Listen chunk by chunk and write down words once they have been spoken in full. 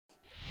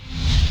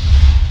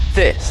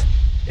This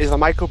is the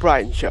Michael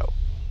Bryan Show.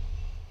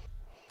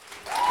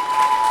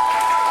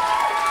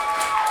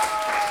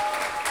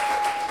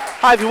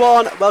 Hi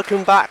everyone,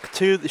 welcome back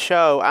to the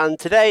show, and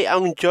today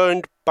I'm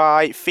joined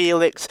by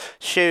Felix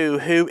Shu,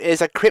 who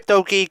is a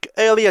crypto geek,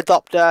 early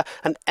adopter,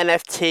 and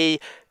NFT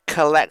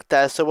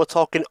collector. So we're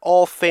talking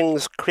all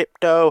things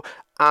crypto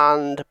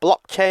and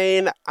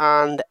blockchain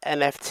and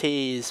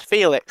NFTs.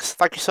 Felix,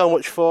 thank you so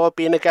much for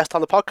being a guest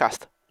on the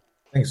podcast.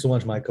 Thanks so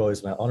much, Michael.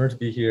 It's my honor to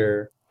be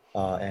here,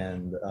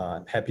 and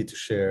I'm happy to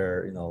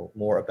share,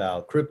 more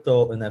about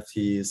crypto,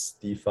 NFTs,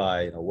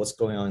 DeFi, what's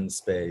going on in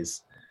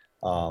space,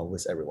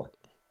 with everyone.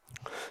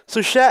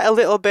 So share a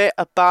little bit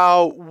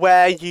about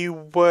where you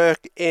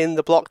work in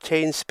the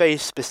blockchain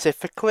space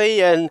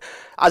specifically, and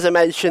as I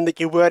mentioned that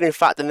you were in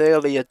fact an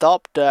early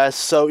adopter,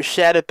 so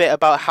share a bit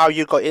about how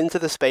you got into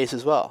the space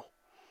as well.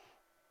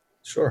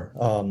 Sure.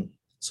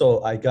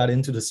 So I got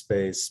into the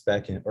space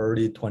back in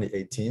early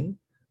 2018.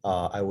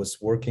 I was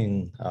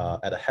working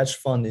at a hedge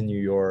fund in New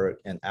York,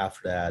 and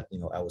after that,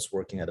 I was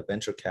working at a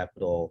venture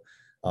capital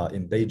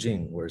in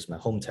Beijing, where is my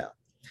hometown.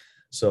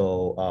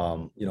 So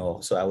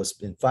I was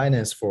in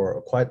finance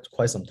for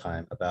quite some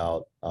time,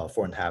 about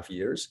 4.5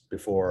 years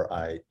before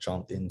I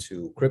jumped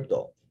into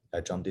crypto.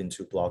 I jumped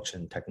into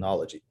blockchain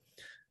technology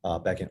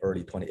back in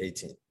early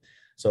 2018.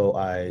 So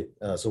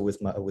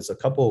with a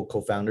couple of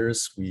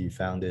co-founders, we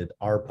founded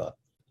ARPA,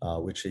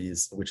 which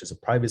is a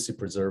privacy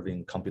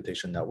preserving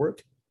computation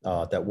network.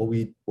 That what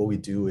we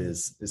do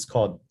is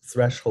called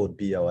threshold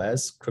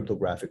BLS,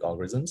 cryptographic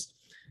algorithms,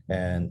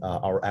 and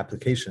our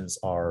applications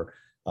are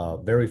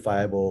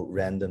verifiable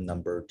random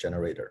number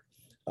generator.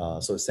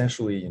 So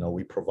essentially,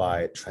 we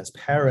provide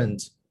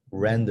transparent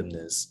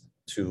randomness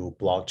to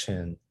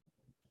blockchain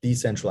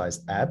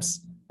decentralized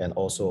apps, and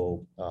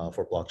also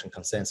for blockchain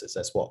consensus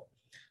as well.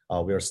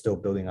 We are still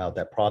building out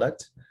that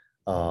product.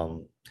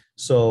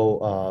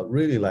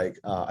 Really,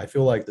 I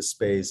feel like the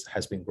space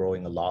has been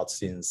growing a lot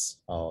since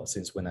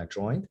when I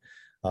joined.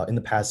 In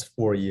the past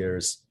 4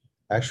 years,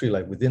 actually,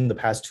 like within the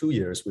past 2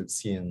 years, we've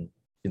seen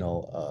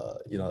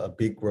a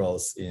big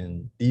growth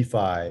in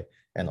DeFi,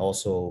 and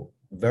also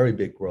very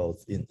big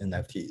growth in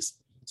NFTs.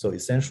 So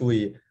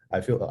essentially, I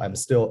feel I'm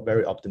still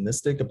very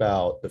optimistic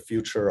about the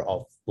future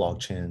of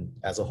blockchain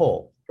as a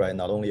whole, right?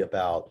 Not only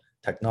about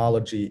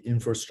technology,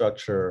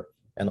 infrastructure,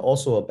 and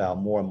also about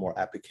more and more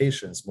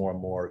applications, more and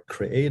more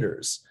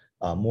creators,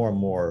 more and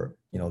more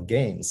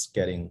games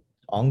getting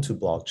onto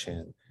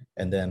blockchain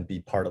and then be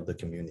part of the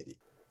community.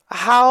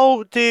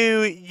 How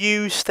do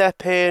you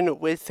step in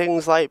with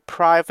things like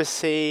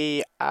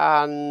privacy,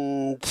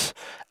 and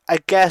I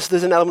guess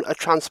there's an element of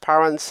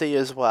transparency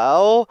as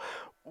well,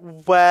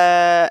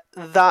 where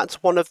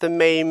that's one of the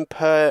main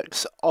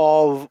perks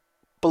of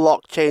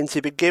blockchain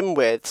to begin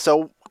with.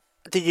 So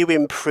do you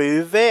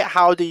improve it?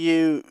 How do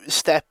you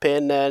step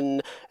in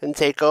and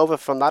take over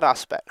from that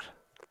aspect?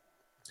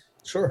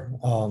 Sure.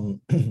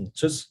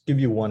 Just give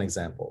you one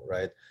example,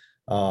 right?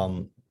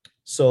 Um,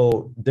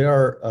 so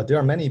there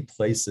are many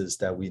places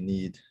that we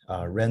need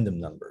random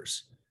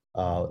numbers.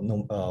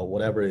 No,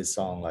 whatever is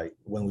on, like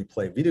when we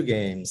play video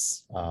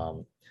games,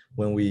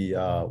 when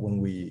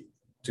we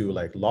do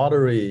like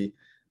lottery,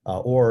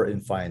 or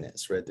in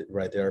finance, right?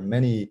 Right. There are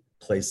many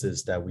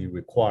places that we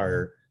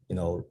require,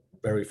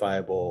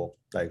 verifiable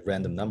like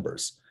random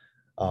numbers.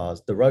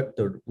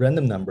 The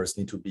random numbers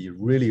need to be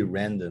really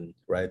random,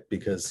 right?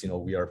 Because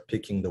we are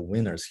picking the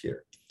winners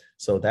here.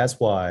 So that's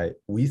why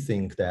we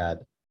think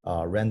that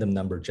random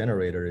number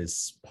generator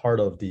is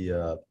part of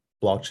the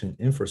blockchain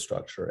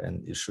infrastructure,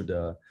 and it should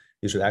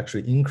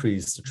actually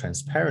increase the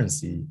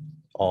transparency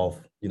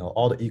of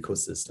all the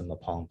ecosystem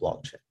upon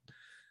blockchain.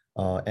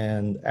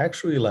 And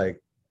actually,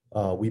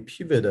 we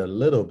pivot a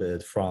little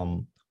bit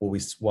from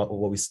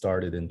what we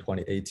started in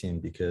 2018,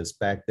 because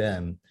back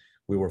then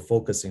we were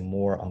focusing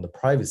more on the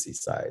privacy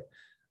side.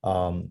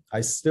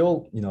 I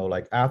still,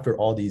 like after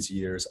all these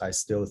years, I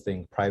still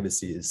think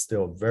privacy is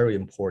still a very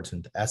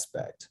important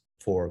aspect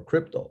for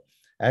crypto.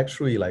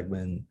 Actually, like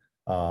when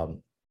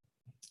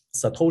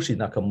Satoshi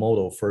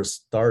Nakamoto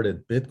first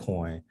started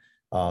Bitcoin,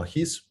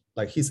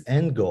 his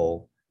end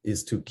goal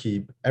is to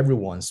keep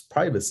everyone's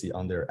privacy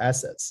on their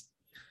assets.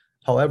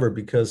 However,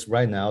 because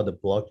right now the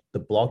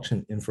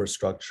blockchain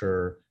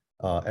infrastructure,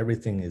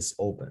 everything is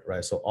open,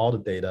 right? So all the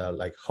data,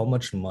 like how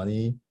much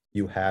money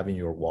you have in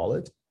your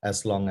wallet,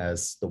 as long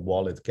as the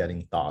wallet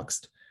getting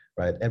doxed,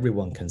 right?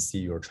 Everyone can see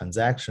your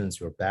transactions,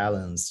 your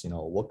balance,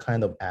 what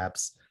kind of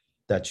apps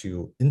that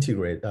you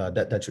integrate,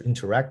 that you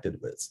interacted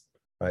with,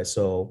 right?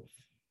 So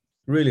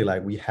really,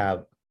 like we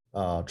have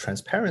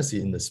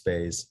transparency in the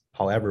space.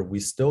 However, we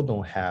still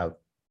don't have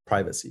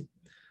privacy,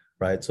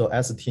 right? So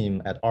as a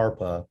team at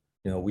ARPA,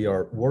 we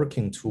are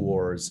working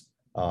towards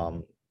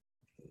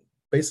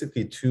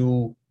basically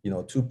two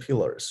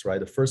pillars, right?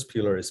 The first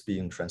pillar is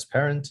being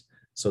transparent,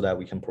 so that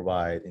we can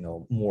provide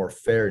more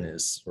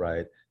fairness,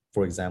 right?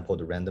 For example,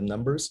 the random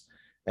numbers.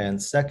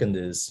 And second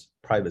is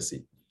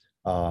privacy.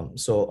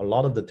 So a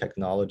lot of the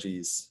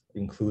technologies,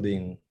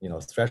 including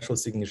threshold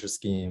signature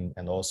scheme,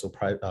 and also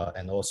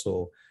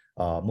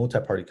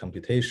multi-party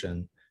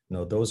computation,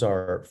 those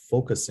are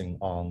focusing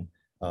on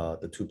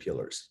the two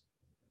pillars.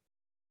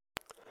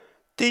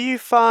 Do you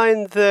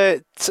find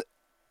that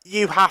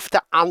you have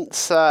to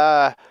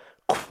answer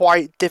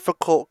quite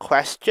difficult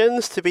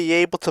questions to be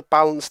able to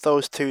balance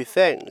those two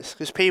things?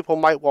 Because people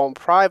might want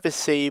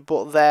privacy,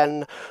 but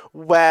then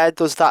where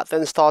does that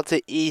then start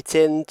to eat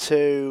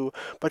into?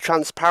 But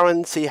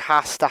transparency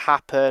has to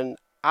happen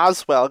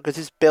as well because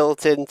it's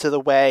built into the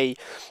way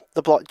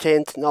the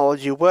blockchain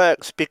technology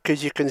works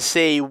because you can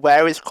see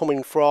where it's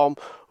coming from,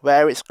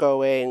 where it's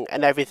going,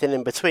 and everything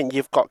in between.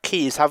 You've got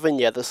keys, haven't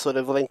you, that sort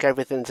of link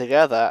everything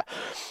together.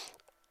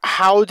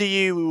 How do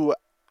you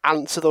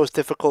answer those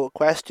difficult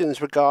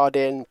questions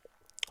regarding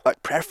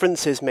like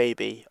preferences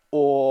maybe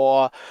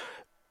or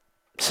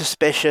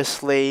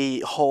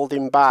suspiciously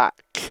holding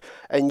back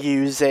and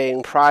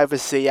using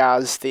privacy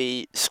as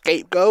the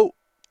scapegoat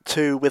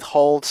to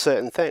withhold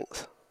certain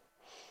things?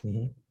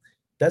 Mhm.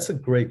 That's a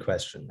great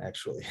question,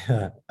 actually.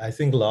 I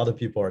think a lot of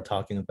people are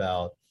talking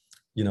about,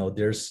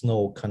 there's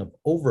no kind of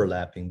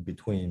overlapping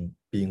between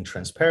being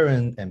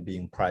transparent and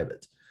being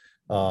private.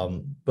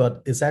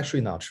 But it's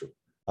actually not true.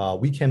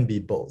 We can be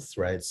both,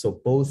 right?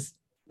 So both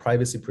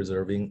privacy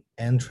preserving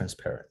and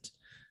transparent,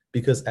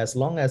 because as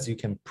long as you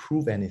can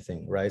prove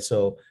anything, right?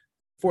 So,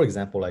 for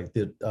example, like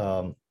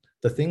the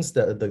things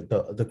that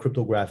the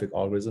cryptographic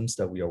algorithms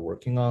that we are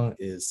working on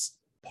is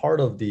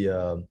part of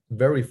the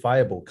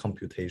verifiable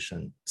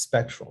computation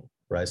spectrum,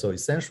 right? So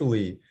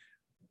essentially,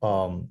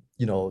 the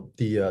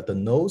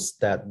nodes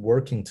that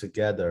working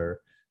together,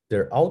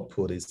 their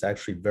output is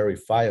actually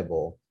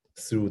verifiable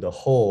through the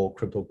whole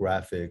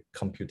cryptographic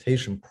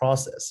computation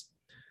process.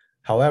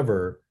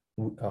 However,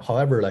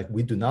 like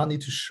we do not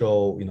need to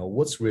show,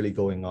 what's really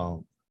going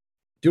on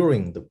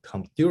during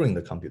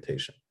the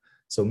computation.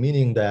 So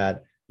meaning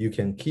that you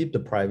can keep the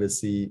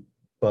privacy,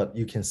 but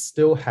you can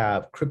still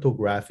have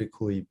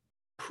cryptographically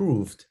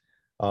proved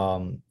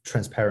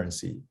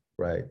transparency,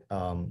 right?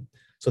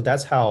 So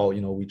that's how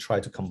we try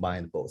to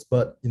combine both.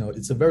 But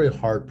it's a very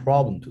hard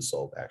problem to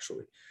solve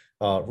actually.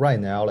 Right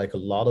now, like a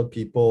lot of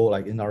people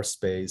like in our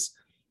space,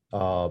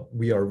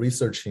 we are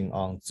researching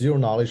on zero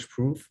knowledge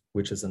proof,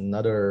 which is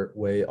another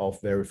way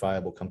of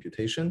verifiable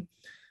computation.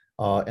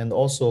 And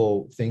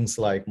also things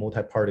like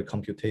multi-party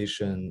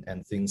computation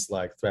and things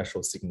like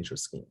threshold signature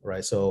scheme,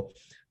 right? So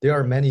there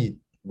are many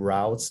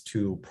routes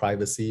to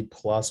privacy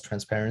plus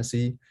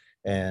transparency.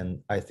 And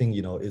I think,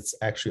 it's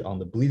actually on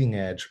the bleeding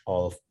edge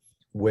of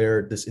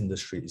where this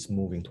industry is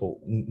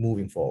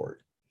moving forward.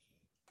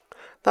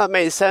 That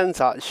makes sense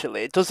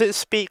actually. Does it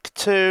speak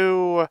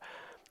to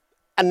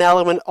an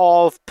element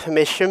of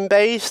permission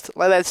based?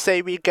 Like, let's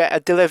say we get a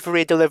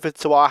delivery delivered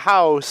to our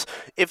house.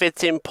 If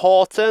it's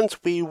important,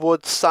 we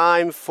would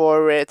sign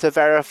for it to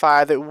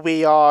verify that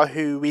we are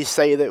who we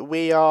say that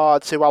we are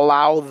to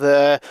allow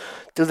the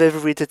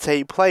delivery to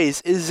take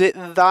place. Is it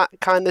that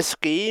kind of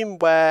scheme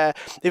where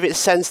if it's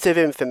sensitive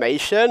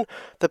information,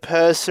 the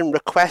person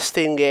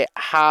requesting it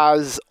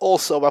has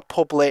also a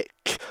public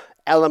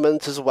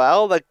element as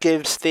well that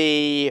gives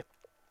the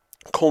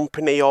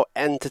company or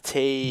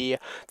entity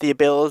the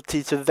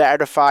ability to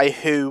verify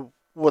who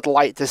would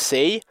like to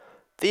see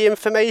the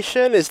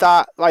information? Is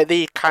that like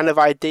the kind of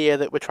idea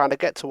that we're trying to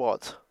get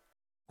towards?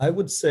 I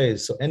would say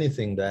so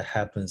anything that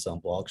happens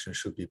on blockchain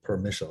should be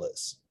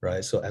permissionless,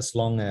 right? So as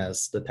long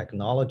as the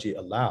technology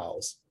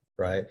allows,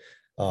 right,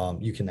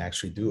 you can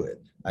actually do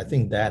it. I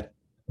think that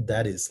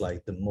is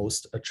like the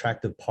most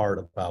attractive part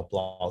about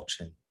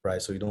blockchain, right?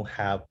 So you don't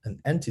have an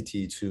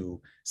entity to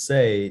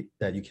say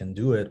that you can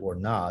do it or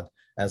not,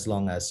 as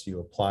long as you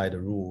apply the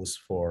rules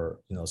for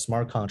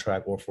smart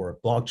contract or for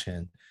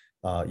blockchain,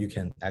 you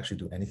can actually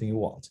do anything you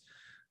want.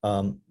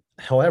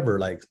 However,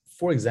 like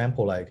for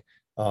example, like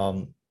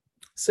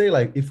say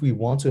like if we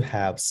want to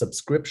have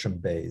subscription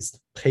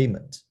based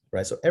payment,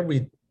 right? So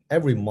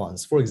every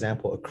month, for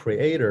example, a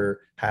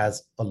creator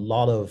has a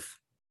lot of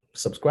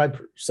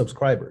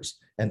subscribers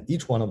and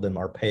each one of them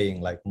are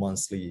paying like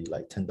monthly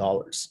like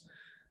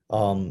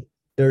 $10.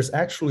 There's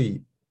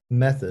actually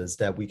methods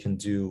that we can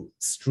do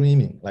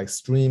streaming, like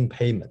stream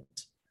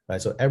payment,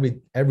 right? So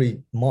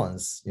every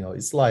month,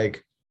 it's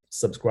like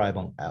subscribe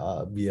on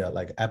via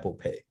like Apple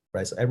Pay,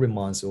 right? So every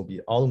month it will be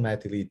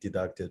automatically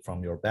deducted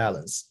from your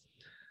balance.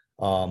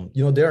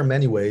 There are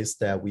many ways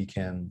that we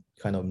can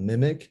kind of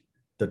mimic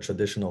the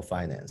traditional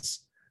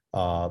finance,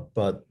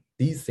 but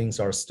these things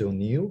are still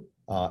new,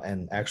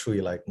 and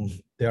actually, like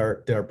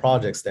there are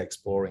projects that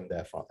exploring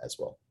that front as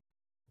well.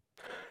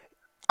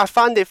 I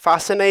find it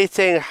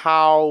fascinating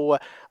how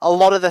a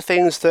lot of the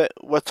things that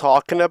we're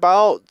talking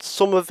about,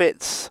 some of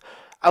it's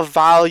a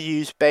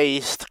values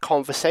based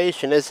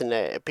conversation, isn't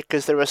it?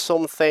 Because there are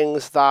some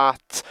things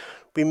that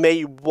we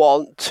may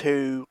want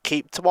to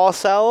keep to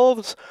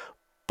ourselves,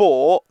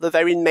 but the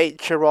very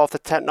nature of the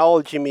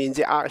technology means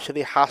it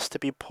actually has to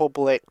be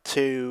public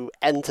to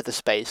enter the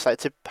space, like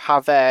to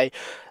have a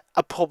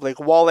public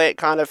wallet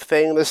kind of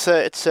thing. There's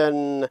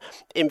certain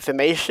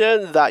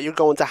information that you're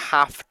going to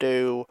have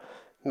to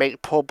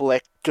make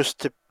public just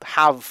to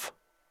have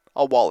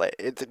a wallet.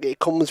 It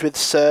comes with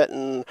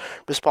certain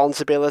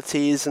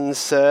responsibilities and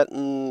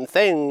certain certain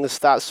things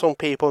that some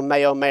people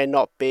may or may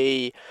not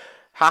be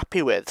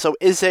happy with. So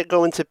is it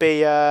going to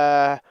be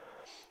a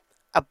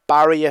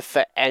barrier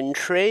for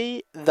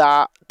entry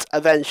that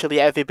eventually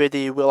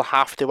everybody will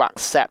have to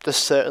accept a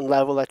certain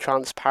level of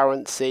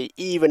transparency,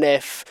 even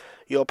if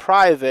you're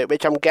private,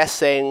 which I'm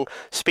guessing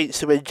speaks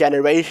to a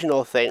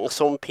generational thing.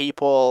 Some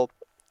people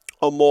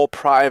are more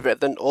private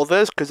than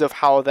others because of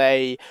how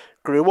they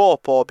grew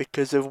up or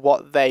because of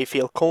what they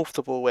feel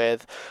comfortable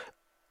with.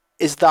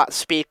 Is that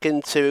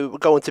speaking to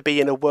going to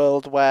be in a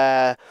world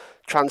where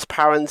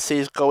transparency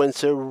is going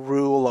to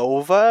rule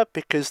over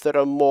because there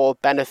are more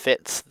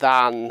benefits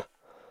than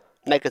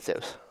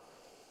negatives?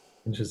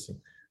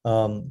 Interesting.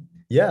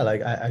 Yeah,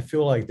 like I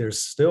feel like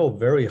there's still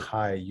very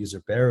high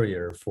user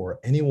barrier for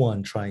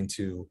anyone trying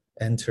to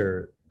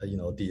enter,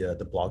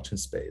 the blockchain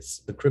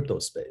space, the crypto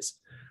space,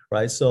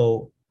 right?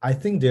 So I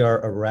think there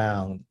are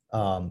around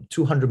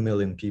 200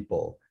 million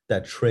people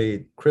that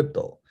trade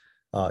crypto.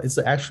 It's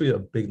actually a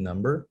big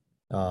number.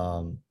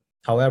 Um,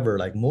 However,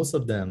 like most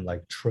of them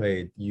like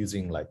trade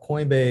using like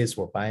Coinbase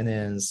or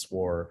Binance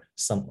or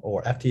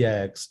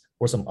FTX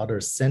or some other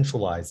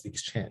centralized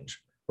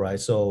exchange, right?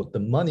 So the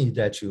money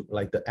that you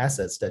like, the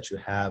assets that you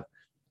have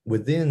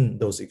within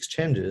those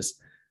exchanges,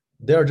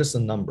 they are just a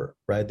number,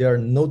 right? They are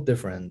no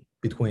different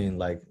between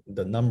like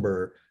the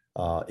number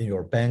in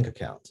your bank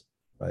account,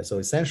 right? So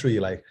essentially,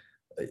 like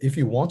if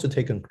you want to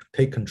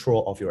take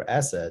control of your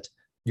asset,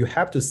 you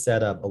have to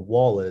set up a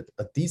wallet,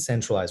 a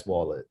decentralized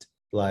wallet,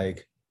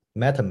 like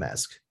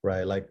MetaMask,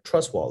 right? Like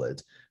Trust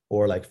Wallet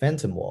or like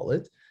Phantom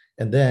Wallet.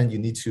 And then you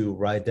need to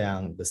write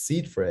down the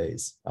seed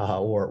phrase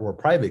or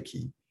private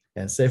key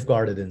and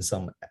safeguard it in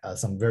some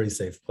very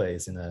safe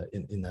place in a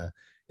in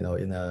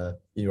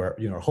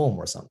your home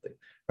or something,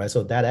 right?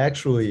 So that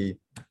actually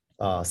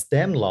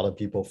stemmed a lot of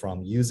people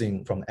from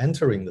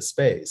entering the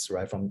space,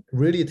 right? From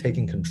really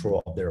taking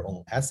control of their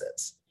own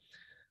assets.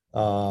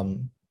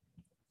 Um,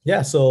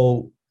 yeah,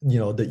 so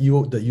the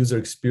user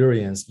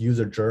experience,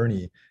 user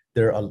journey,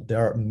 there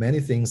are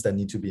many things that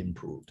need to be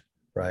improved,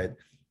 right?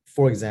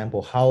 For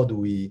example, how do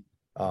we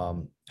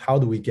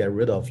get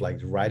rid of like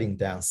writing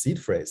down seed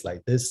phrase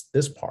like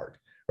this part,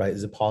 right?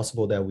 Is it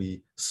possible that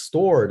we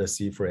store the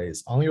seed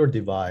phrase on your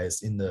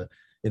device in the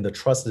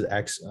trusted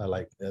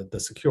the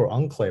secure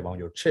enclave on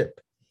your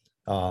chip?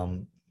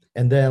 And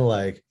then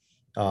like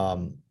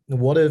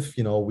what if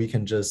we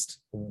can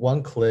just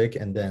one click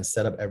and then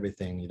set up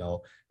everything,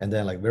 and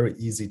then like very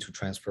easy to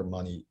transfer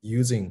money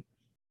using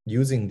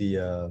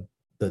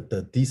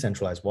the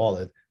decentralized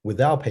wallet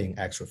without paying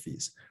extra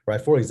fees, right?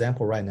 For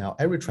example, right now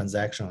every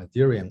transaction on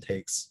Ethereum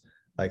takes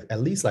like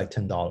at least like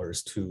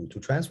 $10 to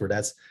transfer.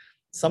 That's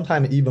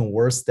sometimes even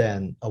worse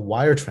than a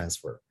wire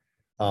transfer.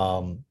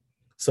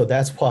 So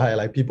that's why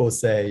like people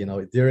say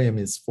Ethereum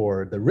is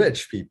for the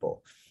rich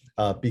people,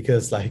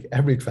 because like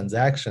every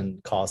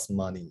transaction costs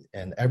money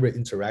and every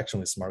interaction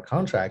with smart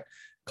contract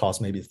costs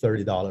maybe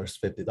 $30,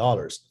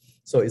 $50.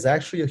 So it's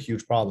actually a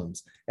huge problem.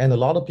 And a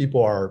lot of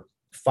people are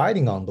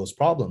fighting on those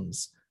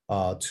problems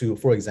to,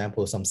 for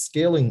example, some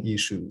scaling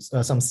issues,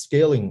 some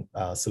scaling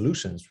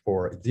solutions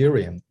for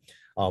Ethereum.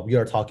 We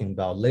are talking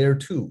about layer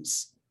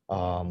twos,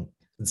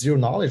 zero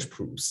knowledge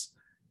proofs,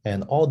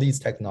 and all these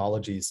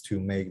technologies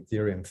to make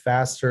Ethereum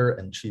faster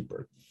and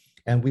cheaper.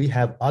 And we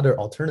have other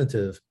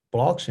alternative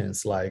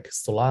blockchains like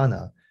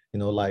Solana,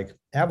 like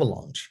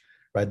Avalanche,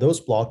 right?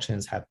 Those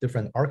blockchains have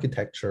different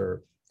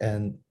architecture,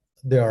 and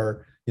they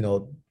are,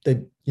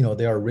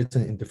 they are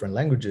written in different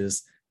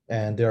languages,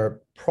 and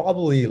they're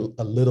probably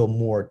a little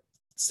more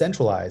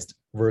centralized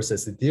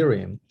versus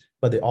Ethereum,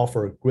 but they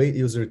offer great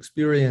user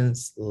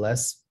experience,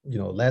 less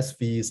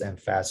fees and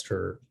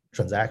faster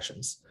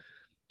transactions.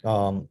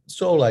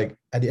 So like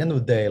at the end of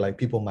the day, like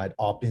people might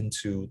opt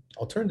into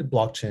alternative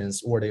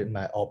blockchains, or they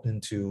might opt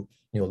into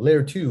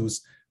layer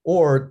twos,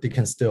 or they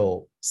can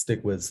still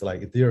stick with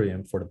like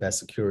Ethereum for the best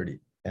security.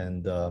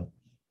 And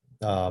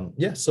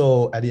yeah,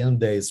 so at the end of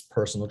the day, it's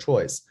personal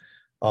choice.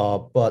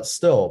 But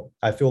still,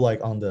 I feel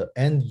like on the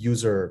end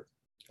user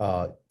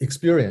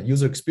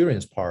user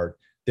experience part,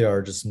 there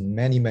are just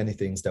many, many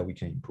things that we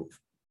can improve.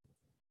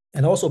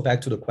 And also back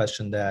to the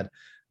question that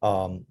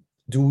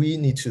do we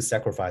need to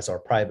sacrifice our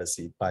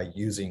privacy by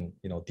using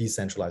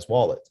decentralized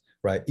wallet,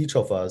 right? Each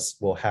of us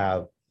will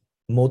have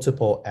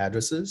multiple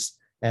addresses,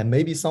 and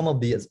maybe some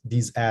of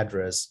these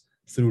address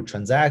through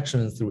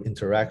transactions, through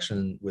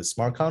interaction with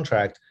smart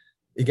contract,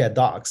 it get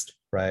doxed,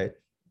 right?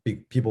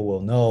 People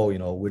will know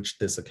which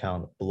this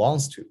account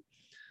belongs to.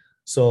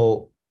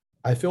 So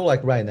I feel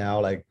like right now,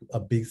 like a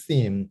big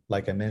theme,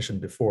 like I mentioned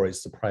before,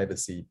 is the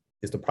privacy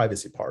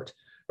part,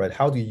 right?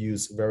 How do you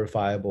use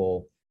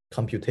verifiable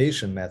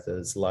computation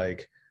methods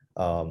like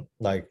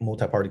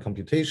multi-party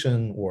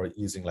computation or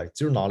using like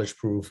zero knowledge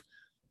proof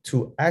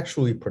to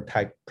actually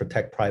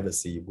protect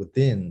privacy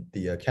within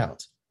the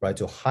account, right?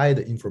 To hide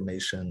the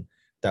information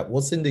that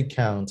what's in the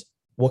account,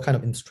 what kind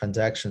of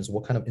transactions,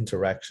 what kind of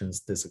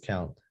interactions this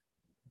account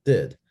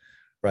did,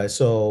 right?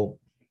 So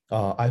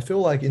I feel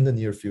like in the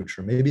near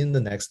future, maybe in the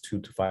next 2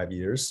 to 5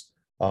 years,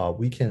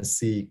 we can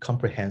see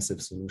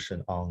comprehensive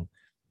solution on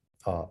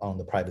on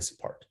the privacy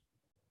part.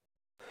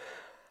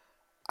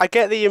 I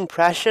get the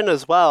impression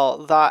as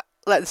well that,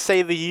 let's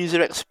say, the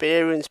user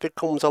experience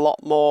becomes a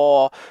lot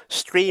more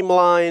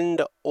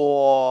streamlined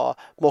or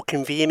more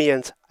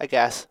convenient, I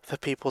guess, for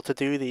people to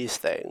do these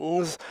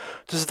things.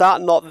 Does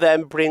that not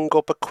then bring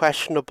up a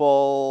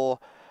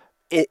questionable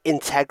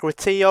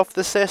integrity of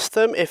the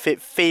system if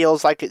it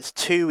feels like it's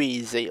too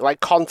easy, like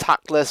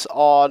contactless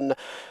on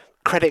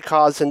credit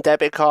cards and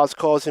debit cards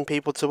causing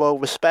people to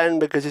overspend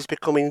because it's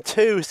becoming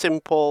too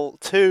simple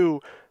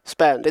to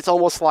spend? It's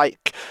almost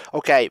like,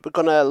 okay, we're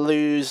gonna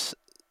lose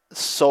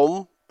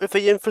some of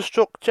the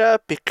infrastructure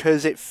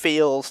because it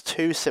feels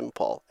too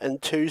simple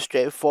and too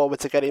straightforward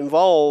to get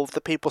involved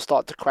that people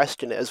start to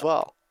question it as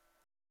well.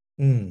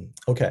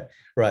 Okay,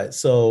 right.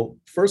 So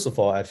first of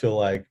all, I feel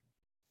like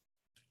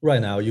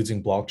right now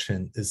using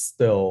blockchain is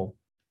still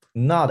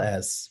not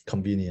as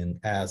convenient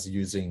as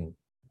using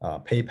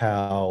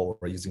PayPal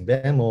or using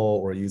Venmo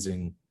or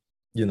using,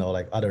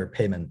 like other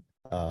payment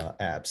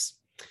apps.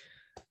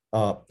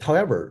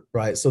 However,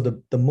 right, so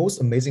the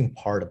most amazing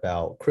part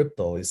about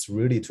crypto is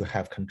really to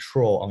have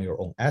control on your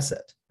own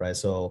asset, right?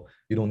 So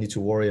you don't need to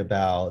worry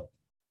about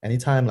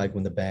anytime like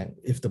when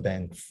if the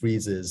bank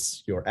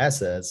freezes your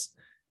assets,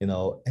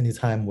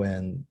 anytime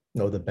when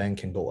the bank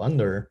can go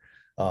under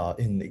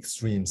in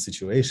extreme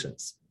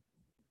situations,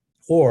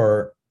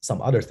 or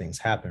some other things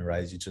happen,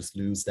 right? You just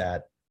lose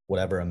that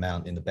whatever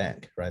amount in the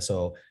bank, right?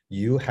 So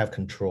you have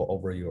control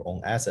over your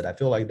own asset. I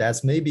feel like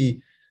that's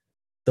maybe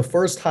the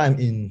first time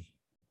in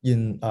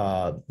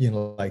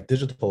like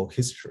digital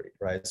history,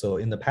 right? So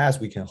in the past,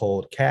 we can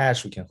hold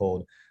cash, we can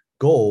hold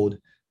gold,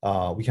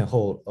 we can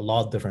hold a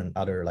lot of different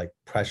other like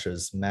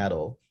precious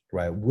metal,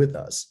 right, with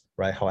us,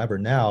 right? However,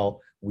 now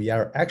we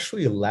are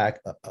actually lack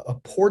a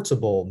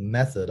portable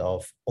method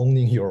of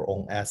owning your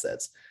own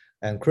assets,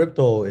 and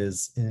crypto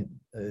is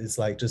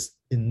like just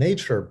in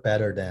nature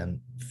better than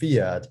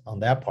fiat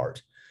on that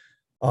part.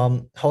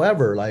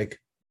 However, like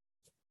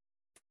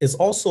it's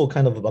also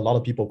kind of a lot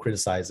of people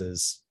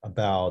criticizes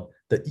about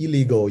the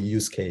illegal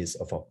use case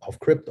of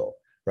crypto,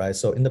 right?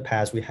 So in the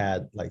past, we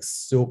had like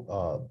Silk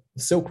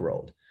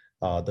Road,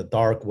 the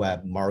dark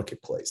web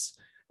marketplace.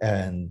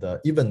 And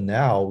even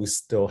now, we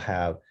still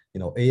have,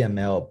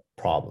 AML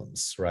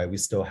problems, right? We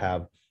still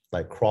have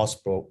like cross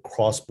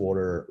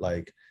border,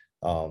 like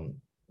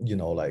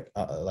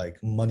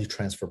money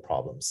transfer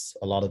problems,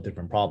 a lot of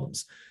different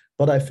problems.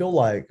 But I feel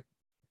like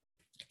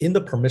in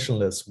the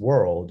permissionless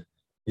world,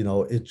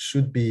 it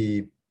should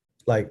be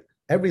like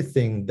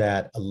everything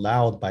that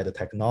allowed by the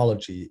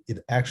technology, it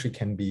actually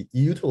can be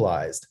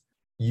utilized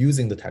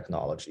using the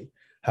technology.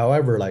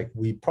 However, like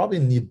we probably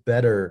need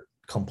better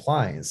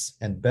compliance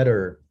and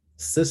better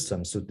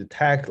systems to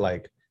detect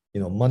like,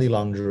 money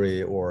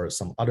laundering or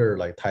some other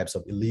like types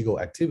of illegal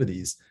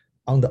activities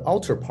on the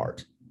outer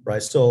part,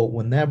 right? So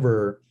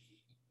whenever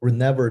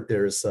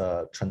there's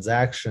a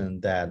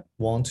transaction that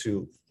want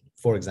to,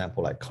 for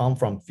example, like come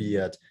from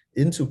fiat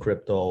into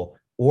crypto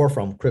or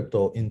from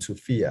crypto into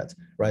fiat,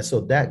 right?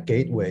 So that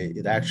gateway,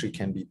 it actually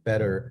can be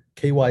better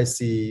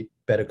KYC,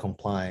 better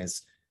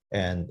compliance,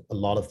 and a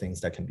lot of things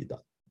that can be done.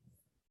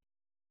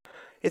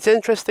 It's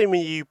interesting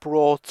when you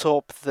brought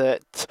up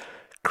that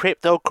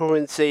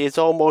cryptocurrency is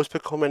almost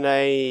becoming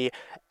a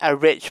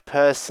rich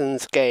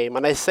person's game,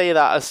 and I say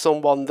that as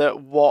someone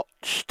that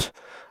watched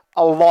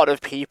a lot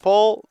of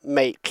people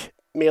make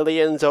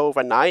millions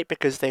overnight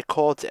because they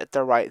caught it at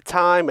the right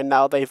time, and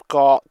now they've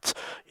got,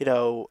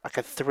 like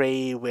a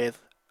three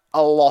with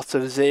a lot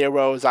of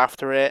zeros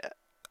after it,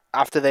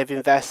 after they've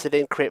invested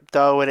in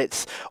crypto and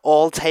it's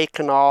all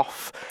taken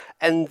off.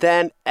 And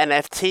then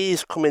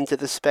NFTs come into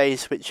the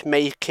space, which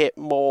make it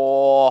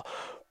more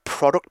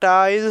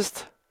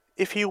productized,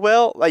 if you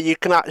will. Like you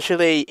can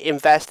actually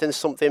invest in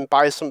something,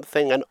 buy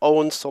something, and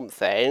own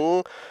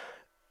something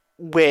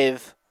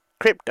with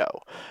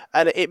crypto.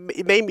 And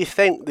it made me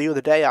think the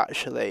other day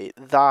actually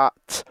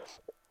that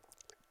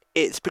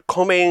it's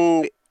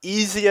becoming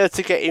easier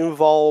to get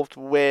involved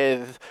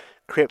with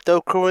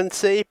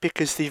cryptocurrency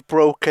because they've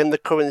broken the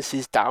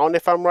currencies down,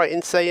 if I'm right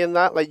in saying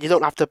that. Like you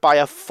don't have to buy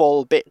a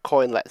full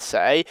Bitcoin, let's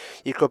say.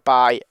 You could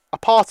buy a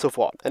part of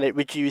one and it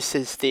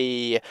reduces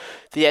the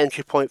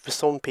entry point for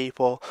some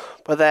people.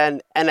 But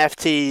then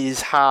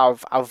NFTs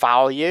have a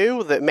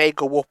value that may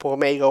go up or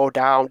may go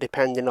down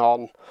depending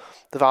on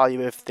the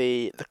value of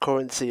the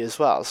currency as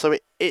well. So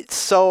it's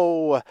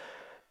so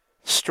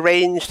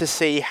strange to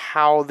see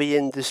how the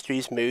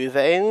industry's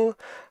moving,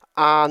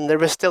 and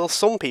there are still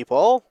some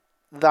people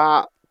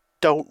that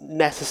don't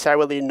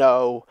necessarily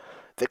know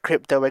that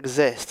crypto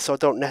exists or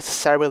don't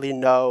necessarily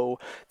know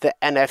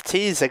that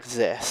NFTs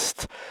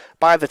exist.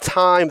 By the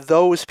time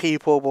those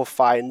people will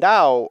find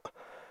out,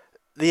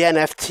 the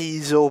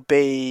NFTs will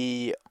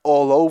be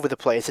all over the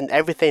place and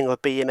everything will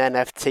be an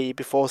NFT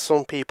before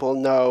some people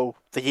know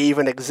they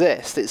even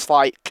exist. It's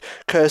like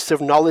curse of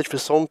knowledge for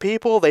some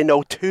people, they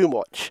know too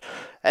much.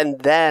 And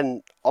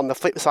then on the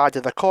flip side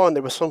of the coin,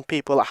 there are some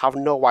people that have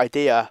no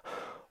idea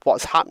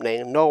what's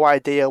happening, no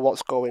idea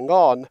what's going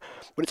on,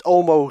 but it's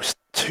almost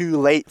too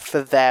late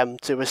for them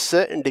to a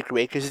certain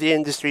degree because the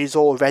industry's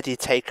already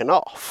taken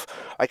off.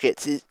 Like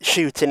it's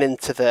shooting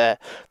into the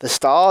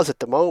stars at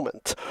the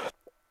moment,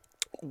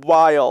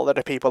 while there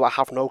are people that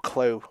have no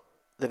clue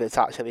that it's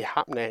actually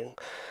happening.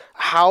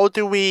 How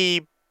do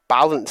we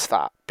balance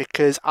that?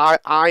 Because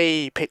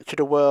I pictured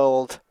a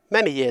world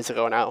many years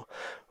ago now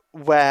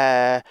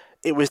where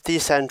it was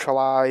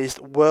decentralized,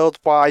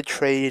 worldwide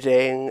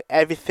trading,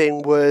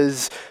 everything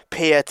was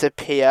peer to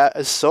peer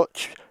as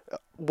such,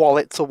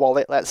 wallet to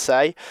wallet, let's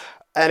say.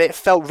 And it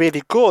felt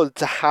really good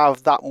to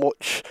have that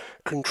much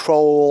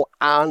control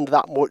and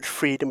that much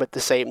freedom at the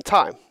same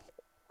time.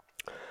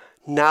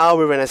 Now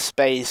we're in a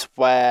space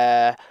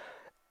where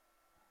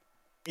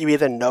you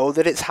either know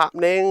that it's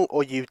happening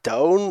or you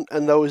don't,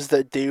 and those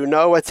that do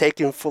know are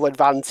taking full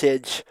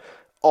advantage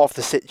of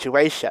the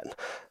situation.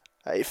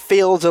 It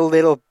feels a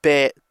little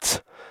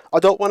bit, I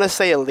don't want to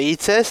say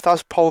elitist,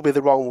 that's probably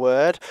the wrong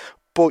word,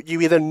 but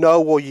you either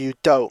know or you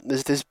don't.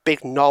 There's this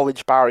big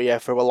knowledge barrier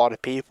for a lot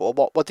of people.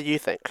 What do you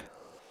think?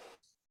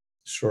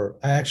 Sure.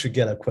 I actually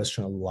get a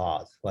question a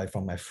lot, like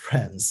from my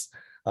friends,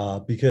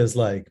 because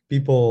like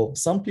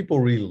some people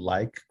really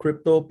like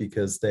crypto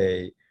because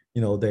for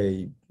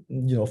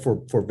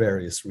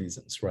various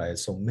reasons, right?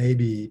 So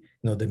maybe,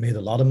 they made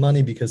a lot of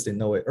money because they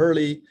know it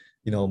early.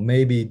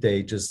 Maybe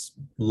they just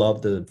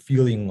love the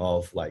feeling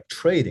of like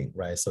trading,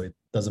 right? So it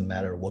doesn't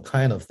matter what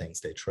kind of things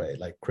they trade,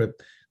 like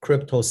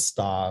crypto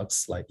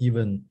stocks, like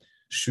even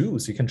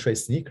shoes. You can trade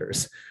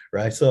sneakers,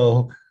 right?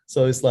 So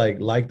it's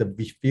like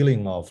the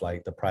feeling of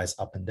like the price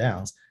up and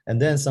downs.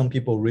 And then some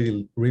people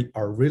really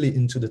are really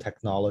into the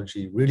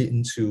technology, really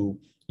into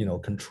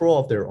control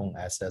of their own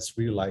assets,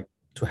 really like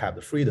to have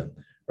the freedom,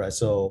 right?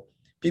 So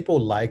people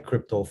like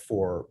crypto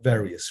for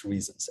various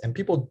reasons, and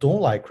people don't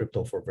like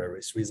crypto for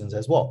various reasons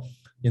as well.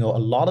 A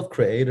lot of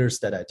creators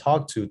that I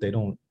talk to, they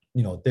don't,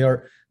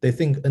 they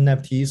think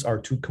NFTs are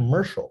too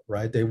commercial,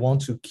 right? They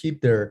want to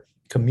keep their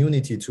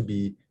community to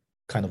be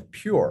kind of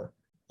pure.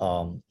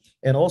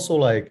 And also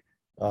like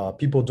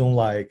people don't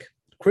like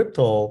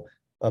crypto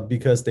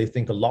because they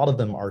think a lot of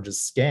them are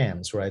just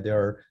scams, right?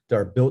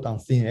 They're built on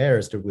thin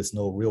airs with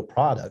no real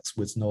products,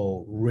 with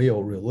no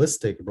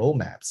realistic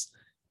roadmaps.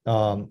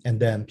 And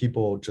then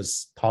people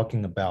just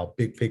talking about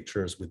big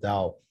pictures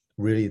without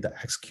really the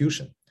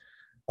execution.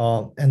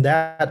 And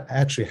that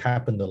actually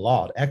happened a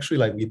lot. Actually,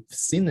 like we've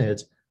seen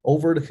it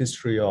over the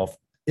history of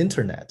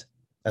internet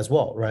as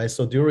well, right?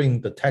 So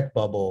during the tech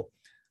bubble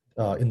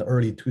in the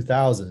early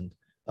 2000s,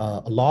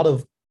 a lot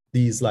of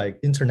these like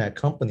internet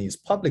companies,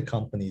 public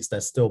companies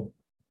that still,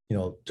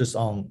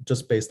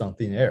 just based on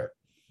thin air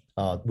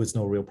with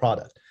no real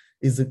product,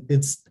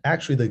 it's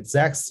actually the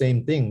exact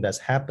same thing that's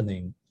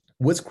happening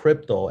with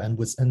crypto and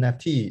with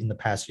NFT in the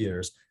past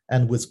years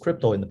and with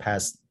crypto in the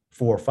past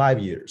 4 or 5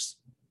 years.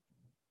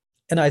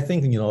 And I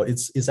think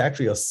it's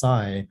actually a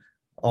sign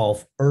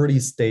of early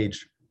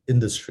stage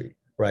industry,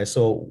 right?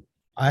 So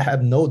I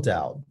have no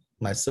doubt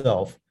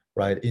myself,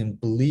 right, in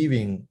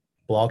believing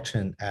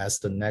blockchain as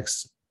the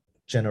next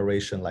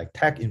generation like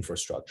tech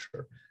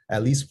infrastructure,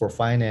 at least for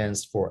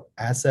finance, for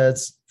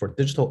assets, for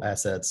digital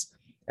assets,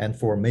 and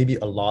for maybe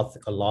a lot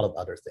of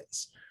other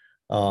things.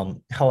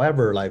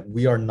 However, like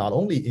we are not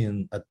only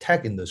in a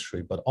tech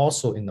industry, but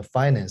also in the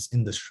finance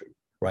industry,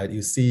 right?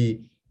 You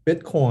see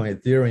Bitcoin,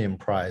 Ethereum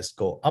price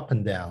go up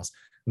and down.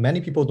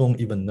 Many people don't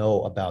even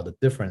know about the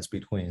difference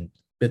between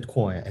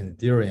Bitcoin and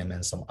Ethereum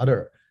and some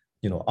other,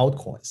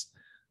 altcoins.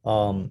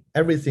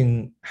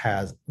 Everything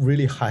has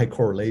really high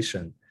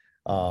correlation.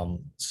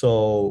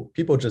 So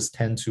people just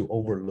tend to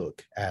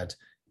overlook at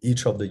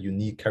each of the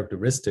unique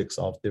characteristics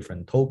of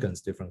different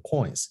tokens, different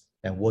coins,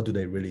 and what do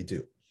they really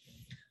do.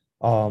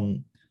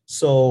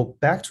 So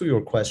back to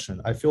your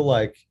question, I feel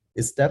like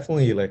it's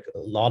definitely like a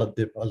lot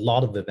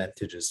of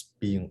advantages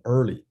being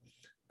early,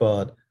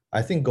 but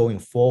I think going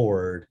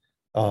forward,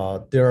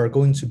 there are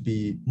going to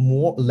be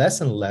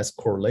less and less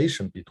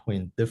correlation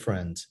between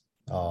different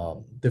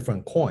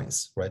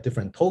coins, right?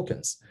 Different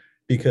tokens,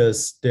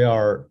 because there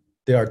are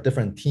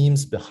different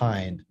teams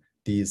behind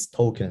these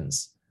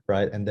tokens,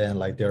 right? And then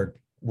like they're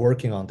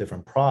working on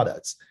different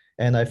products.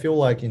 And I feel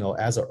like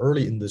as an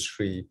early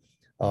industry,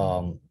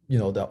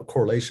 the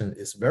correlation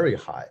is very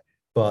high.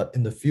 But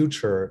in the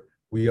future,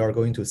 we are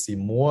going to see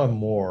more and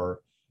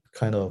more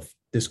kind of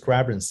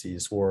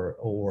discrepancies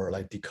or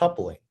like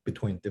decoupling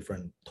between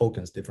different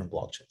tokens, different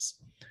blockchains.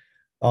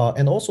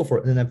 And also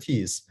for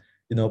NFTs,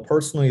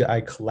 personally,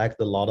 I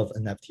collect a lot of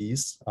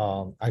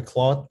NFTs.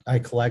 I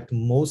collect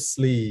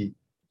mostly,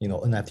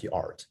 NFT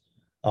art,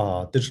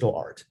 digital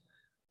art.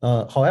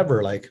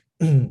 However, like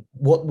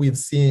what we've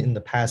seen in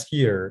the past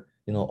year,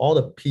 all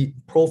the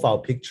profile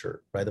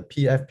picture, right, the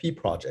PFP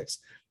projects,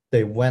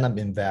 they went up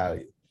in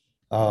value.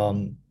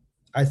 Um,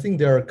 I think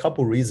there are a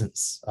couple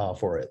reasons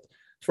for it.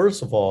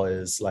 First of all,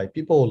 is like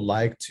people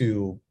like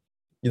to,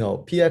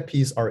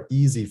 PFPs are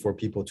easy for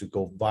people to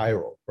go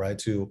viral, right?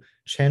 To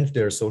change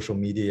their social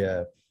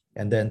media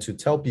and then to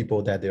tell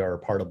people that they are a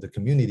part of the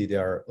community, they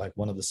are like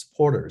one of the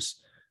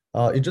supporters.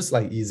 It's just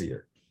like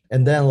easier.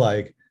 And then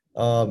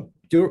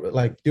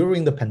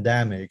during the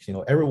pandemic,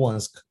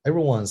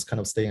 everyone's kind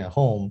of staying at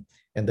home,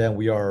 and then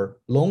we are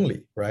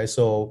lonely, right?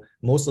 So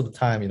most of the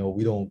time,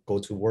 we don't go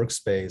to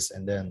workspace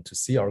and then to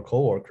see our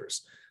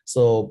coworkers.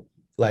 So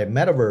like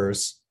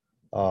metaverse,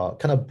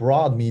 kind of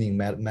broad meaning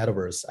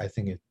metaverse, I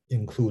think it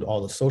include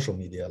all the social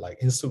media like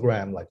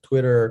Instagram, like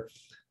Twitter,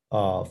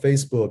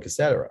 Facebook,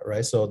 etc.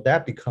 Right? So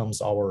that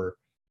becomes our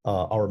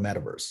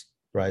metaverse,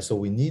 right? So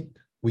we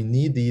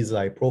need these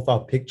like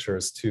profile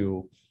pictures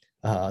to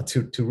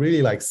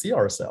really like see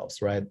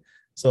ourselves, right?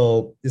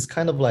 So it's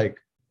kind of like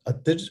a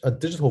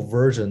digital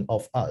version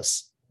of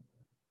us.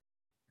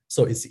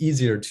 So it's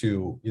easier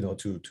to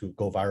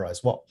go viral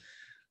as well.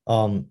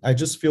 I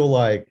just feel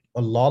like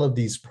a lot of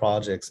these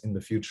projects in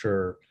the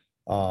future,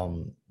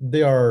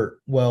 they are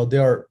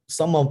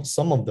some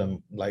of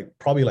them like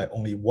probably like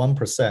only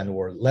 1%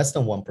 or less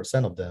than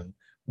 1% of them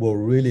will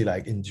really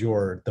like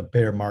endure the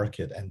bear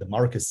market and the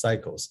market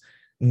cycles.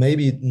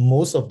 Maybe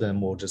most of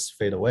them will just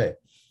fade away,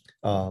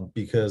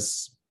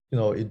 because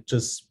it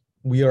just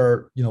we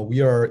are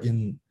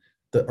in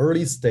the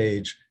early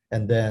stage,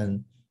 and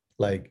then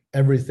like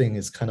everything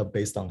is kind of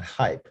based on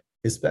hype,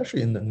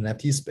 especially in the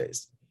NFT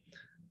space.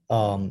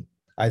 um,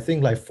 I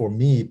think like for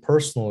me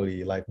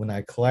personally, like when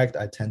I collect,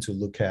 I tend to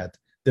look at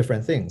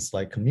different things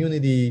like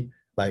community,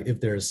 like if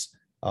there's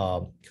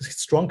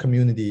strong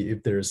community,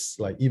 if there's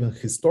like even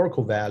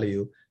historical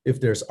value, if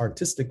there's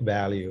artistic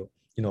value,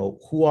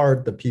 who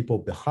are the people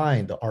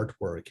behind the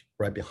artwork,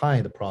 right,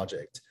 behind the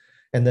project,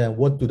 and then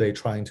what do they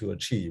trying to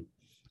achieve,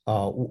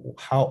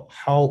 how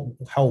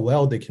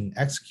well they can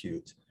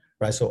execute,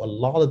 right? So a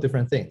lot of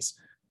different things,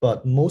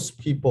 but most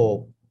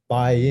people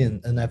buy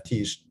in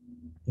NFTs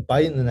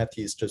buying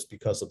NFTs just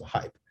because of the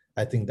hype.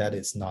 I think that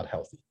is not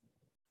healthy.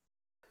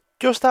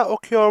 Just out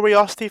of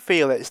curiosity,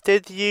 Felix,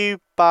 did you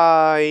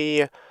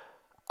buy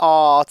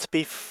art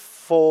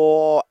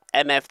before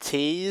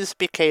NFTs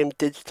became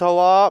digital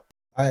art?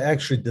 I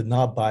actually did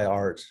not buy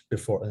art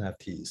before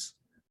NFTs.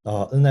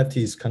 NFT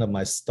is kind of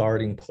my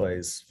starting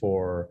place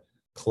for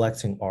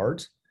collecting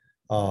art.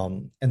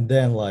 And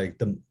then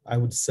I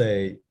would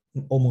say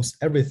almost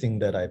everything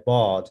that I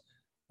bought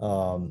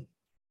um,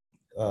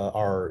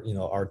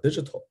 are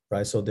digital,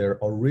 right? So their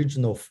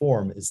original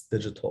form is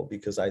digital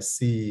because I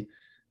see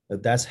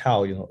that's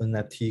how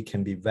NFT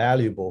can be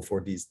valuable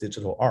for these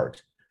digital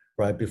art,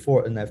 right?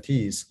 Before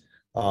NFTs,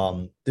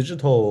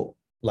 digital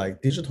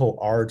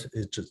art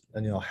is just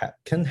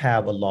can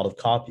have a lot of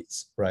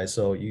copies, right?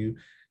 So you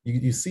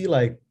see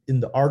like in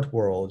the art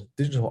world,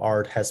 digital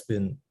art has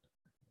been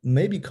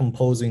maybe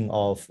composing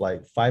of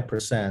like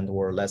 5%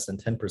 or less than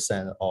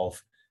 10%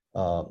 of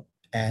uh,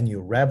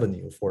 annual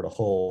revenue for the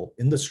whole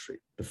industry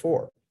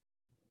before.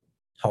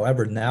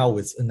 However, now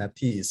with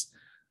NFTs,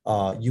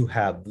 you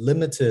have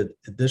limited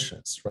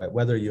editions, right?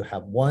 Whether you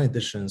have one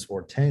editions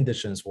or 10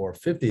 editions or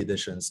 50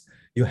 editions,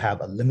 you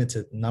have a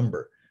limited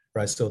number,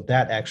 right? So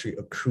that actually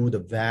accrue the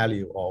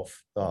value of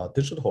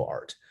digital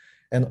art.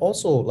 And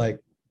also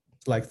like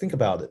think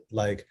about it,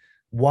 like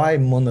why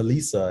Mona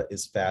Lisa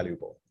is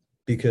valuable,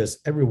 because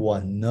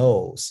everyone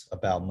knows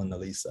about Mona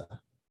Lisa,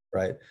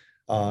 right?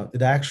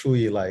 It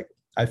actually like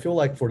I feel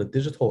like for the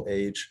digital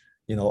age,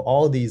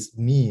 all these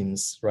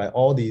memes, right,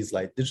 all these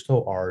like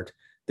digital art,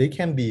 they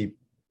can be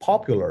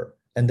popular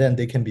and then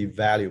they can be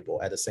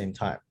valuable at the same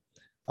time.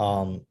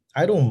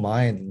 I don't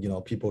mind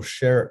people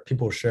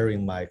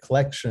sharing my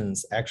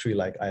collections. Actually,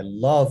 like I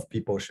love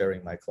people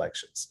sharing my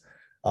collections,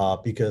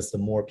 because the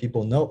more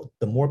people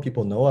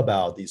know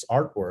about these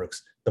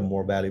artworks, the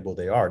more valuable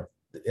they are.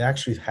 It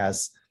actually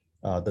has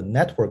the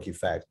network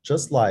effect,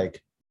 just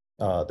like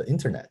the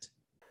internet.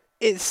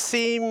 It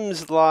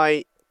seems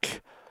like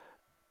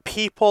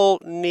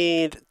people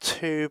need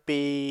to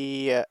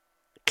be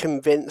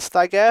convinced,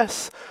 I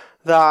guess,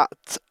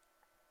 that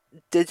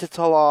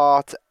digital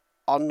art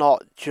are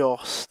not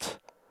just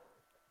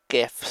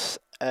GIFs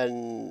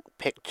and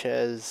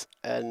pictures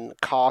and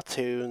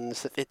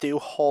cartoons, that they do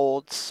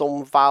hold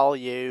some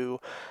value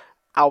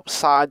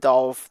outside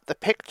of the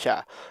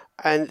picture.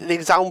 And the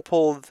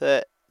example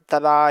that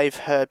I've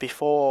heard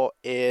before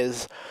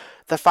is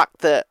the fact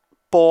that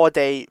Bored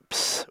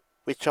Apes,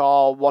 which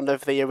are one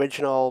of the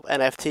original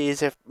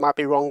NFTs, if I might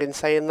be wrong in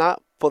saying that,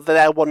 but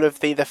they're one of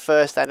the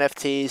first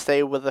NFTs.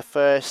 They were the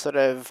first sort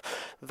of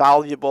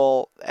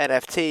valuable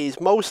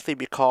NFTs, mostly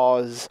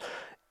because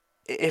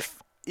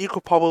if you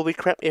could probably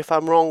correct me if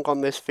I'm wrong on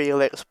this,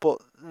 Felix, but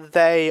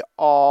they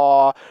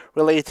are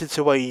related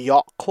to a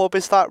yacht club,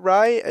 is that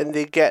right? And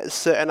they get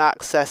certain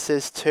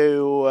accesses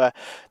to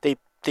the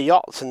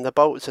yachts and the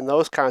boats and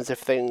those kinds of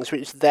things,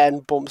 which then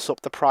bumps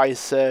up the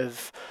price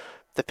of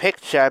the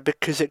picture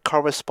because it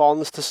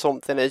corresponds to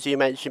something, as you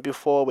mentioned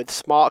before, with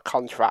smart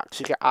contracts.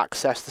 You get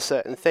access to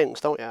certain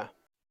things, don't you?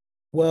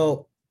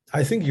 Well,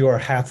 I think you are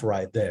half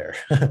right there.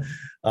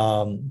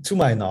 To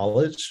my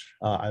knowledge,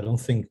 I don't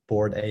think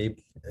Board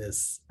Ape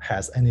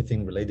has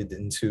anything related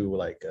into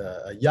like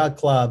a yacht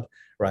club,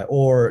 right?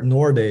 Or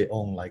nor they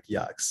own like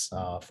yachts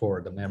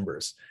for the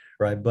members,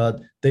 right?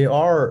 But they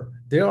are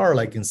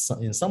like in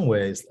some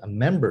ways a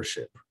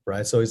membership,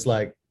 right? So it's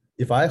like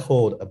if I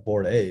hold a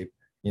Bored Ape,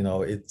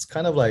 it's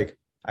kind of like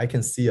I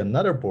can see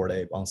another Bored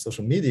Ape on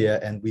social media,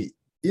 and we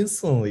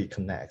instantly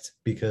connect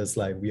because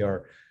like we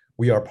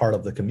are part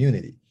of the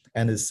community.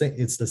 And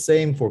it's the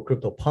same for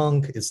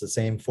CryptoPunk. It's the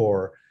same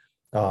for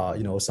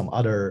some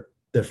other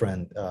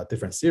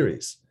different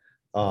series.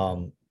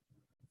 Um,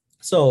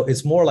 so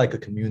it's more like a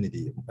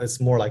community. It's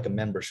more like a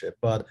membership.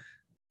 But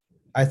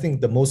I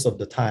think the most of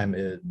the time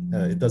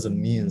it doesn't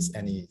mean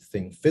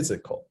anything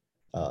physical,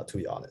 to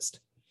be honest.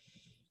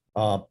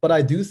 But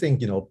I do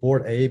think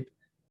Bored Ape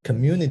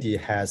community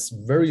has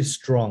very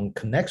strong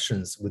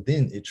connections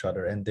within each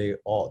other, and they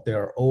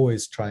are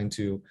always trying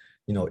to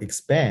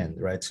expand,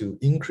 right, to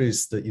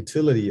increase the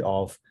utility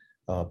of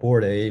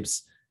Bored Apes,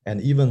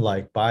 and even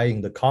like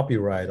buying the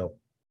copyright of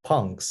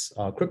punks,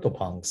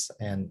 CryptoPunks,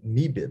 and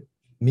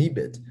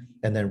Meebit,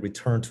 and then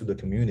return to the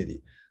community.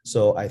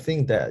 So I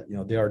think that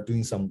they are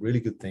doing some really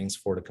good things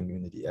for the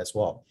community as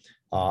well.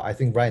 I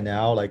think right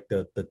now, like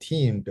the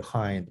team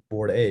behind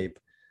Bored Ape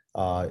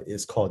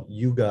is called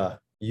Yuga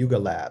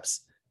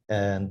Labs,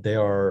 and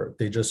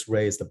they just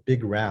raised a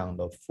big round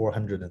of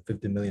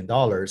 $450 million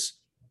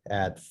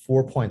at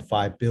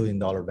 $4.5 billion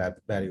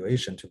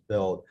valuation to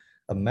build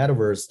a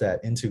metaverse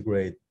that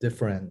integrate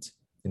different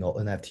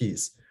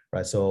NFTs,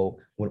 right? So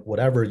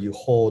whatever you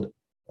hold,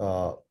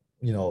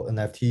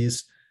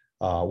 NFTs,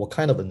 what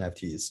kind of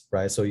NFTs,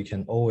 right? So you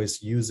can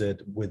always use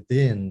it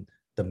within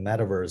the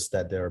metaverse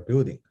that they're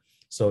building.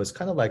 So it's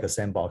kind of like a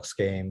sandbox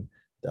game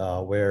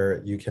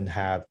where you can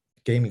have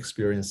game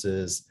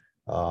experiences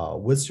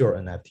with your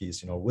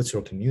NFTs, with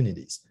your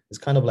communities. It's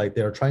kind of like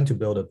they're trying to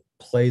build a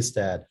place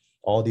that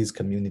all these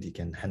community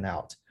can hang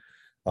out.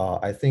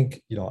 I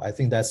think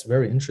that's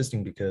very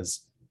interesting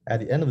because at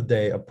the end of the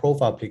day, a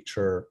profile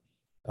picture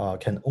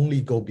can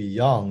only go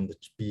beyond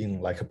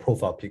being like a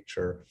profile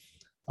picture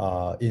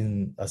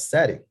in a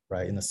setting,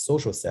 right? In a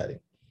social setting.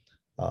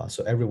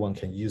 So everyone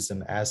can use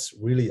them as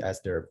really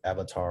as their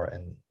avatar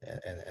and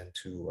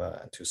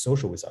to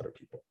social with other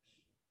people.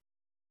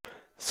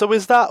 So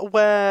is that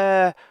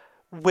where,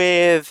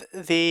 with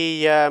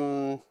the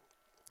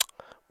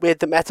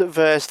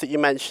metaverse that you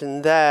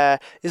mentioned there,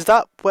 is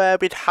that where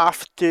we'd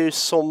have to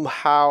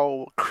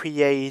somehow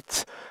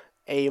create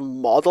a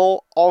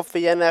model of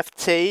the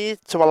NFT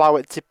to allow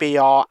it to be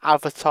our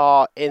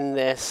avatar in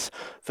this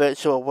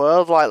virtual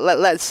world? Like,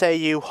 let's say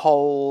you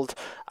hold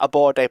a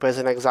Bored Ape as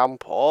an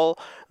example.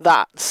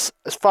 That's,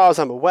 as far as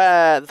I'm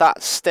aware,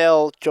 that's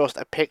still just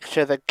a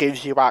picture that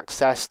gives you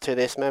access to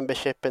this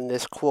membership in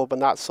this club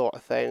and that sort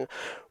of thing.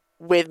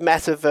 With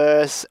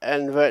metaverse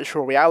and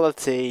virtual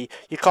reality,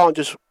 you can't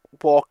just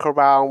walk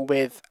around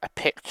with a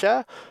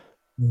picture.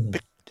 Mhm.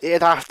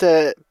 It'd have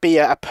to be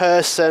a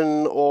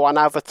person or an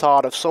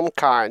avatar of some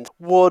kind.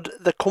 Would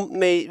the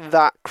company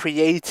that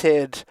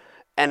created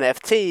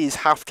NFTs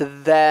have to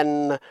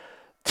then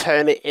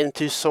turn it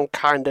into some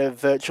kind of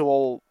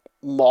virtual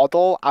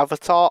model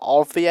avatar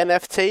of the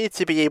NFT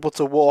to be able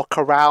to walk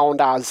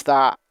around as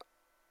that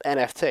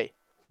NFT?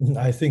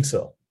 I think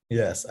so.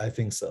 Yes, I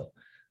think so.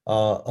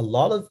 A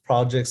lot of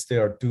projects they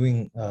are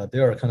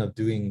kind of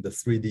doing the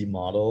 3D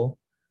model,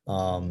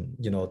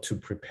 to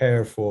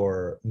prepare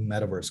for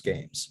metaverse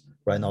games,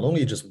 right? Not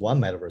only just one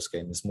metaverse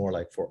game, it's more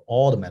like for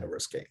all the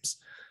metaverse games.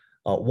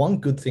 One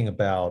good thing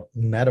about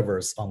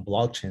metaverse on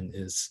blockchain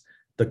is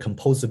the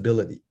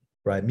composability,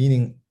 right?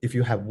 Meaning if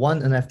you have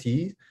one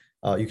NFT,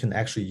 you can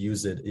actually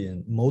use it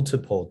in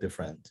multiple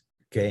different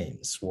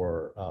games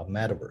or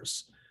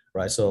metaverse,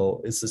 right?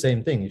 So it's the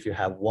same thing. If you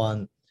have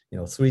one,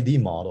 3D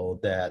model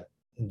that,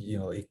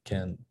 it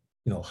can,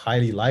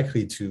 highly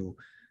likely to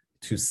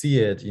see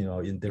it,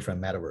 in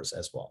different metaverse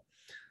as well.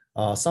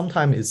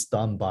 Sometimes it's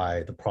done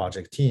by the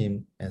project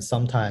team, and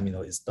sometimes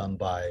it's done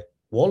by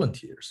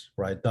volunteers,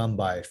 right? Done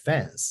by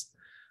fans.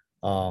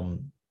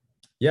 Um,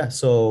 yeah,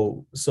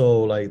 so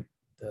like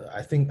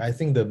I think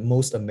the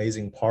most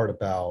amazing part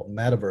about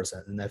metaverse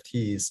and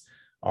NFTs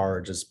are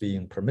just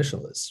being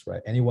permissionless,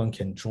 right? Anyone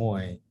can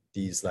join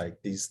these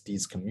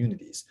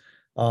communities.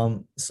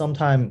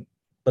 Sometime,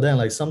 but then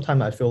like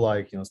sometimes I feel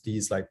like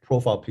these like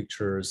profile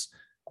pictures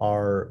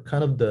are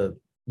kind of the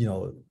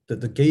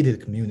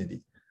gated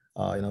community.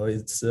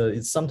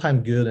 It's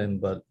sometimes good and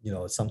but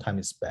sometimes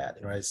it's bad,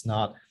 right? It's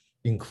not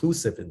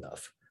inclusive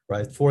enough,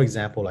 right? For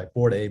example, like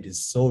Bored Ape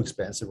is so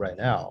expensive right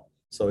now,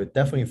 so it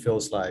definitely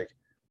feels like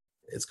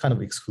it's kind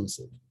of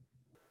exclusive.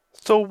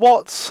 So,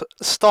 what's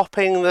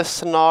stopping the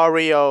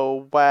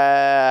scenario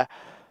where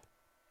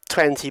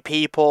 20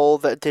 people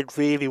that did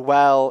really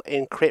well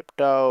in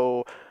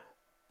crypto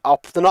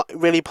they're not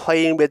really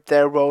playing with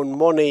their own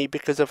money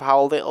because of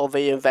how little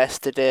they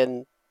invested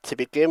in to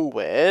begin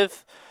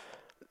with?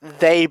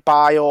 They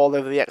buy all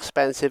of the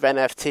expensive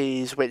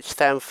NFTs, which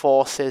then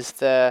forces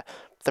the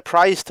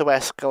price to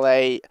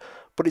escalate.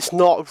 But it's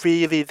not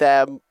really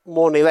their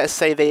money. Let's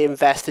say they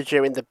invested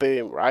during the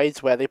boom, right,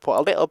 where they put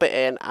a little bit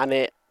in and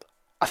it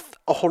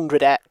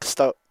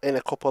 100x in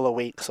a couple of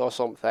weeks or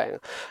something.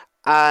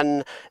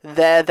 And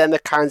they're then the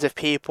kinds of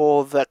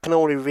people that can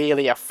only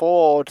really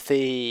afford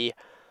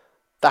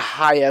the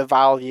higher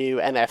value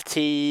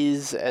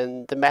NFTs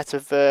and the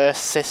metaverse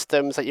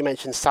systems that you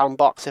mentioned,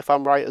 Sandbox, if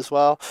I'm right as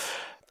well.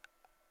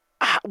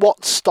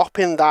 What's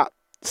stopping that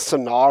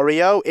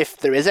scenario, if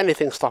there is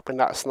anything stopping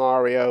that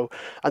scenario?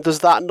 And does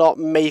that not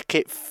make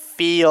it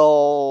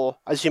feel,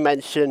 as you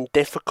mentioned,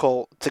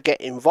 difficult to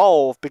get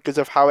involved because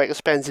of how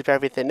expensive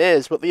everything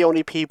is? But the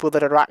only people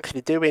that are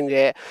actually doing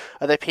it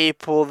are the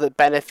people that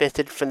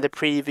benefited from the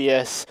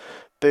previous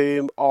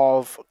boom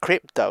of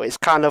crypto. It's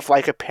kind of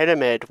like a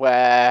pyramid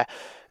where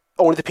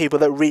only the people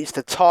that reach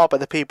the top are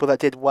the people that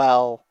did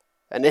well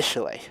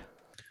initially.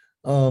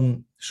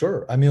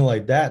 Sure. I mean,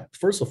 like that,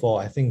 first of all,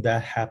 I think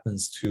that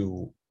happens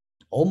to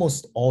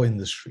almost all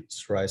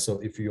industries, right? So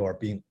if you are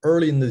being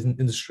early in the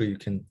industry, you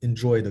can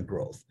enjoy the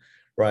growth,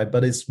 right?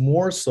 But it's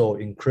more so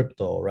in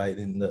crypto, right?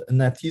 In the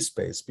NFT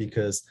space,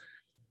 because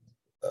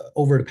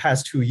over the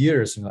past 2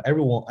 years,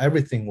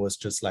 everything was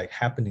just like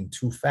happening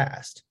too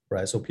fast,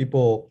 right? So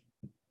people,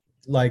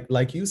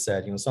 like you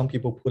said, some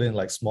people put in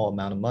like small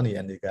amount of money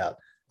and they got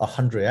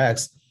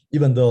 100x,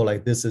 even though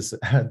like this is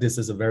this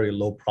is a very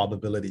low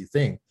probability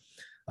thing.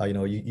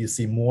 You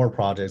see more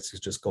projects is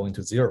just going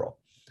to zero,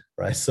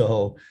 right?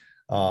 So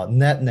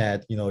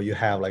net, you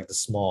have like the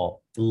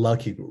small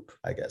lucky group,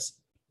 I guess.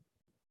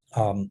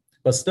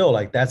 But still,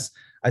 like that's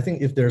I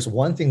think if there's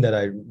one thing that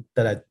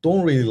I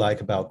don't really like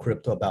about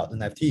crypto, about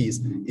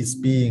NFTs, is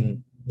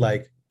being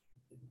like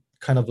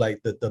kind of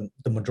like the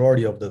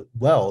majority of the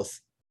wealth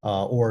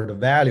or the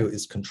value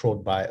is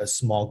controlled by a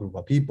small group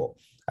of people.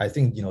 I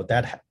think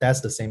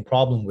that's the same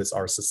problem with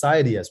our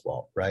society as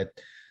well, right?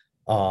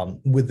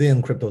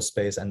 Within crypto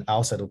space and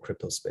outside of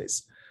crypto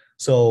space.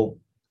 So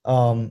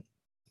um,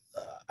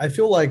 I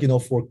feel like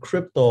for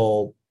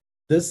crypto,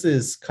 this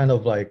is kind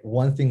of like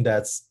one thing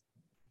that's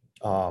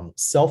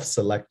self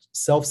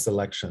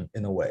selection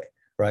in a way,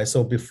 right?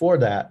 So before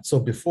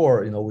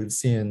we've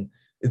seen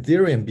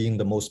Ethereum being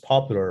the most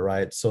popular,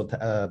 right? So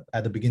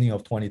at the beginning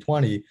of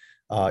 2020,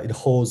 it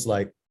holds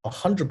like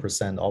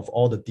 100% of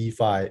all the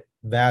DeFi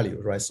value,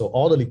 right? So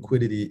all the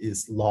liquidity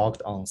is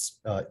logged on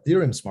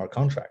Ethereum smart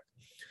contract.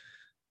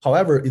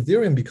 However,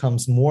 Ethereum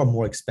becomes more and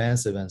more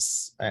expensive and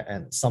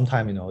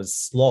sometimes it's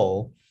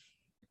slow,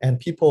 and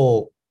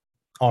people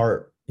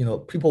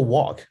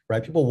walk,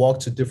 right? People walk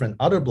to different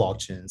other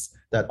blockchains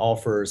that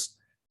offers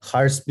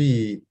higher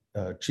speed,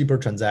 cheaper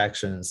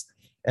transactions,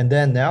 and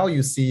then now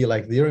you see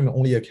like Ethereum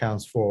only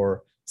accounts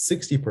for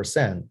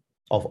 60%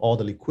 of all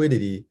the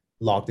liquidity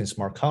locked in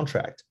smart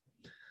contract.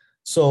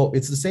 So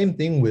it's the same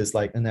thing with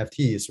like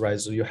NFTs, right?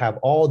 So you have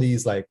all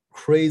these like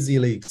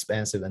crazily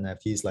expensive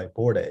NFTs like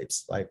Bored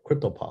Apes, like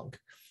CryptoPunk,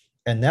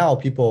 and now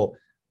people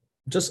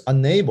just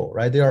unable,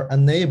 right? They are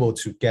unable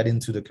to get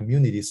into the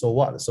community. So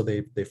what? So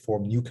they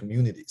form new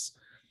communities,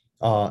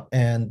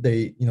 and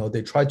they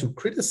try to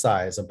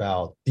criticize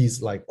about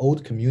these like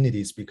old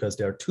communities because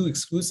they are too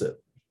exclusive,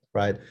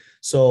 right?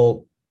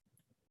 So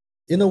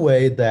in a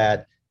way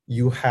that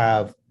you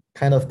have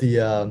kind of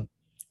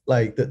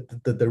like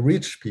the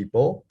rich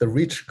people, the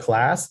rich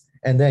class,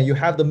 and then you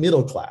have the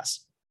middle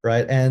class,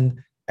 right?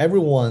 And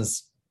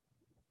everyone's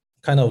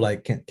kind of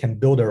like can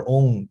build their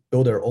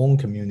own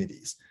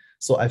communities.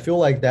 So I feel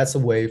like that's a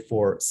way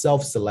for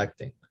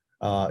self-selecting.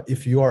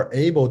 If you are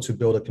able to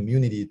build a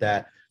community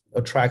that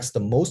attracts the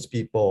most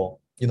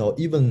people,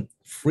 even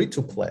free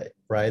to play,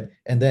 right?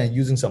 And then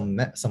using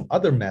some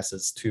other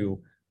methods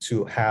to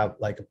have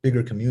like a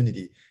bigger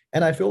community.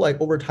 And I feel like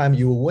over time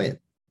you will win.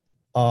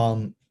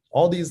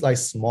 All these like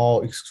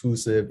small,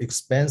 exclusive,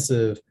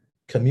 expensive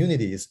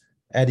communities,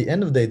 at the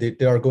end of the day,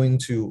 they are going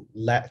to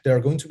lack. There are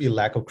going to be a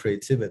lack of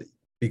creativity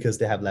because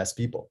they have less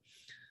people.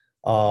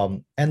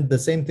 And the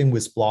same thing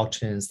with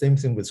blockchain, same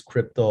thing with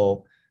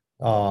crypto,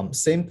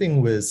 same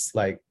thing with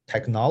like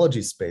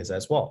technology space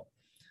as well.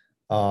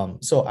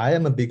 So I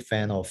am a big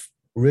fan of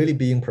really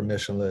being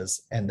permissionless,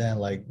 and then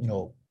like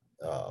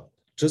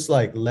just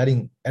like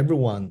letting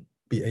everyone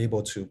be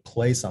able to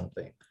play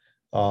something.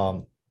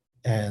 Um,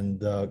 and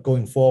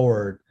going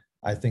forward,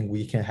 I think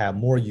we can have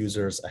more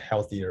users, a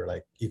healthier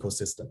like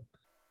ecosystem.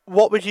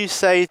 What would you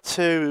say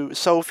to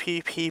so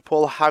few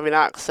people having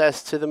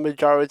access to the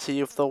majority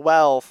of the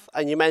wealth?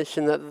 And you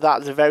mentioned that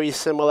that's very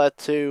similar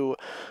to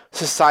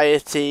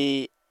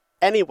society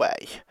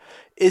anyway.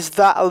 Is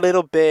that a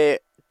little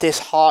bit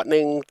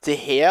disheartening to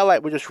hear?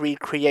 Like we're just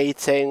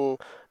recreating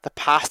the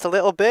past a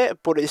little bit,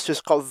 but it's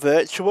just got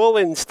virtual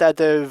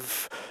instead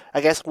of,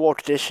 I guess, more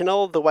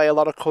traditional, the way a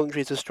lot of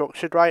countries are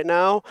structured right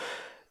now.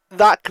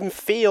 That can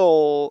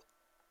feel,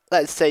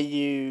 let's say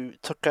you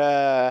took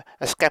a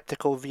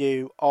skeptical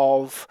view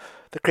of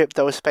the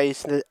crypto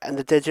space and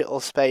the digital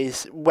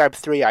space,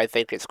 Web3, I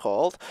think it's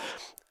called,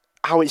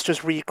 how it's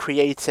just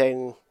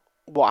recreating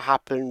what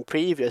happened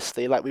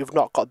previously. Like we've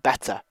not got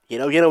better.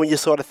 When you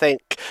sort of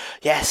think,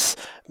 yes,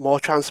 more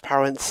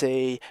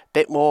transparency,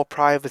 bit more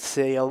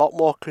privacy, a lot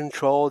more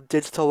control,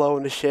 digital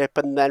ownership,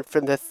 and then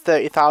from the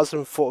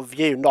 30,000 foot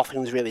view,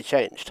 nothing's really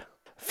changed.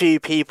 Few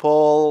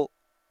people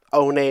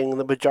owning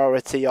the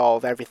majority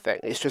of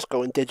everything. It's just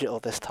going digital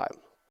this time.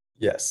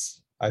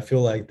 Yes, I feel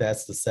like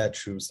that's the sad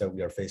truth that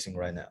we are facing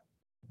right now.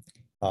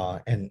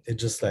 and it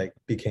just like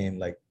became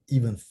like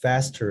even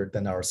faster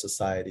than our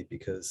society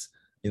because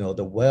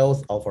the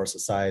wealth of our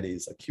society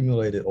is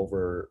accumulated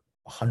over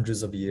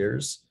hundreds of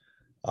years,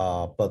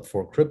 but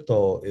for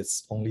crypto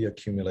it's only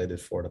accumulated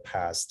for the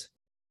past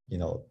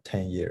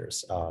 10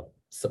 years,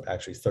 so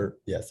actually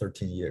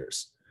 13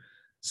 years.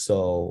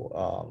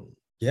 So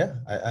yeah,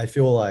 I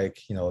feel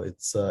like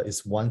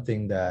it's one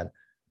thing that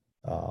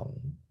um,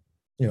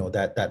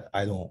 that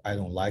I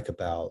don't like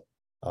about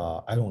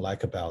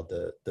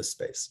the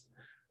space,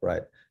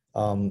 right?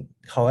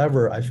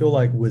 However, I feel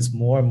like with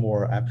more and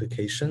more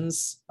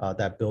applications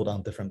that build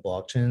on different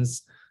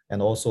blockchains,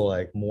 and also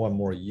like more and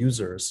more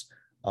users,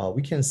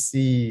 we can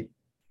see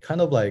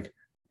kind of like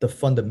the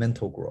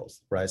fundamental growth,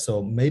 right?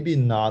 So maybe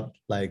not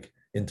like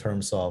in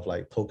terms of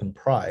like token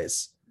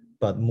price,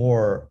 but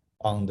more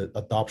on the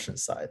adoption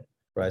side,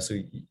 right? So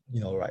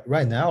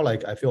right now,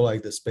 like I feel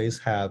like the space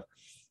have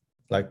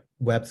like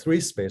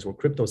Web3 space or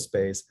crypto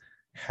space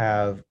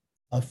have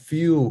a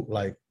few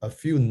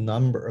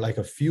number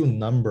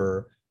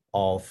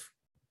of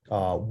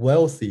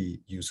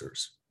wealthy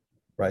users,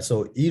 right?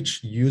 So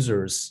each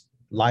user's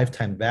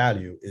lifetime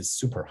value is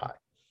super high.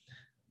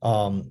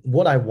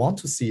 What I want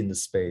to see in the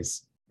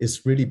space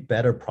is really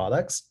better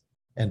products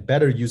and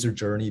better user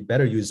journey,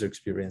 better user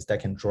experience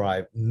that can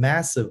drive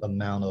massive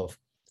amount of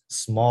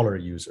smaller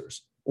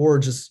users or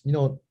just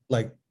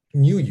like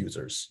new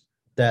users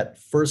that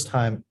first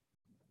time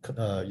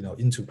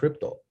into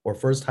crypto or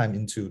first time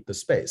into the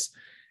space,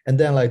 and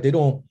then like they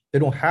don't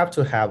have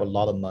to have a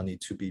lot of money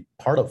to be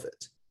part of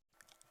it.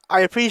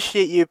 I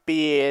appreciate you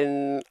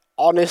being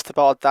honest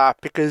about that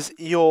because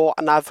you're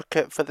an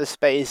advocate for the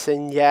space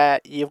and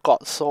yet you've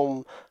got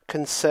some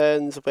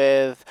concerns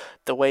with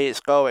the way it's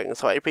going.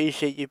 So I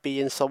appreciate you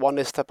being so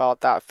honest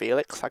about that,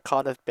 Felix. That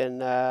can't have been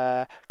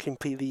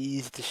completely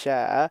easy to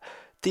share.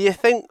 Do you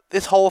think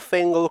this whole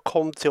thing will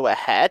come to a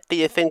head? Do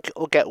you think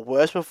it'll get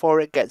worse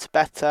before it gets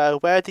better?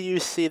 Where do you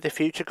see the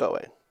future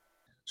going?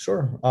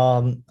 Sure.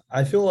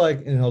 I feel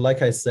like,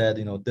 like I said,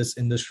 this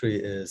industry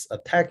is a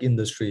tech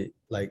industry,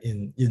 like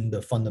in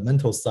the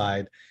fundamental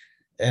side,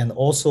 and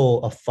also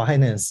a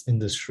finance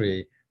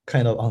industry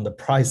kind of on the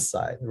price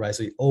side, right?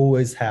 So you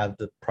always have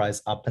the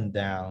price up and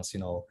downs,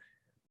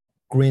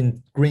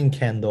 green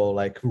candle,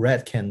 like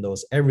red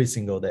candles every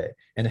single day,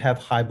 and have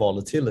high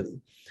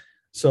volatility.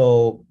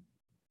 So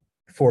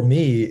for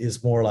me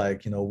is more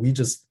like we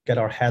just get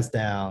our heads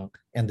down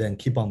and then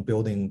keep on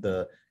building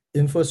the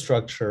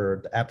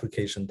infrastructure, the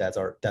application that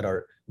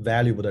are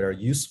valuable, that are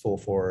useful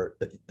for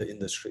the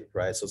industry,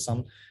 right? So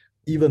some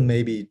even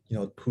maybe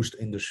push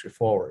the industry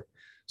forward.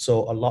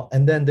 So a lot,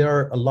 and then there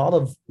are a lot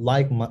of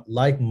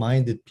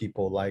like-minded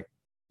people, like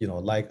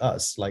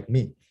us, like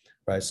me,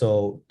 right?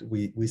 So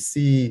we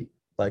see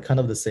like kind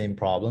of the same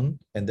problem,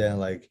 and then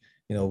like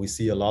we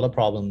see a lot of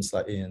problems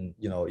like in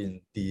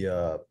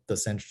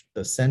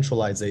the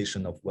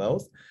centralization of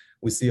wealth.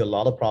 We see a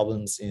lot of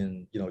problems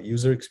in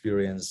user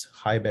experience,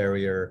 high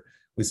barrier.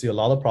 We see a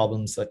lot of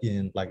problems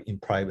in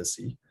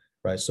privacy,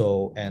 right?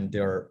 So, and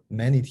there are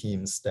many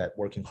teams that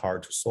working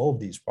hard to solve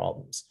these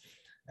problems,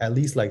 at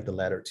least like the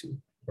latter two,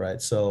 right?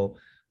 So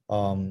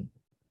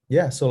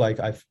yeah, so like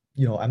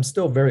I'm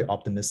still very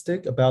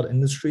optimistic about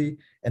industry.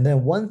 And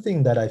then one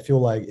thing that I feel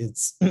like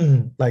it's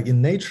like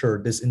in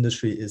nature, this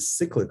industry is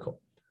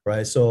cyclical,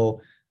 right? So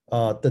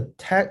on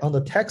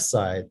the tech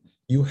side,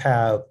 you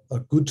have a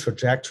good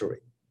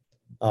trajectory,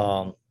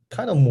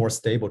 kind of more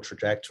stable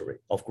trajectory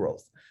of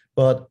growth.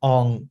 But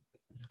on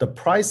the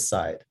price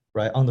side,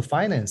 right, on the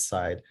finance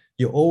side,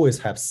 you always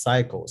have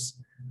cycles.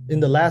 In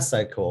the last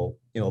cycle,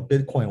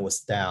 Bitcoin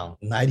was down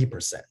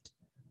 90%.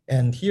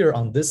 And here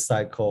on this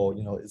cycle,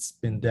 it's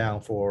been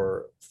down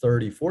for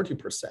 30,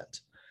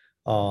 40%.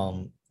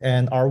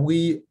 And are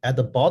we at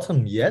the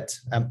bottom yet?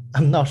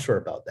 I'm not sure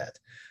about that,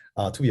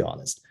 to be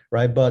honest,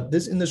 right? But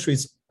this industry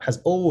has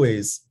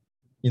always,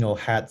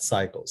 had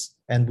cycles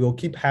and will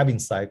keep having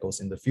cycles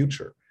in the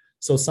future.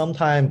 So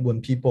sometime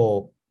when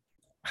people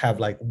have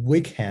like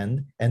weak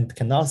hand and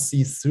cannot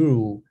see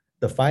through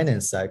the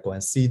finance cycle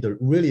and see the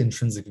really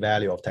intrinsic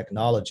value of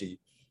technology,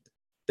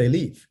 they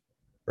leave,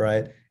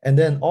 right? And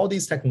then all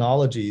these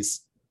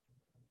technologies,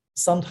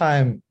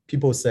 sometimes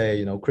people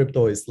say,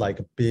 crypto is like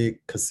a big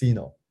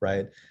casino,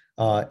 right?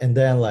 And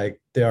then like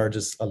there are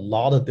just a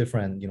lot of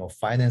different,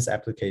 finance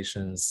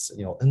applications,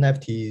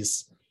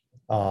 NFTs,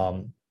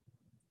 um,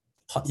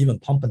 even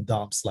pump and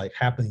dumps like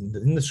happening in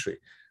the industry.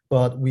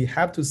 But we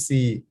have to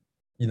see,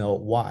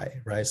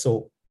 why, right?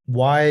 So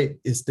why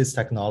is this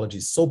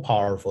technology so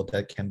powerful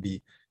that can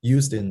be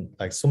used in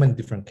like so many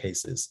different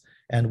cases,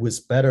 and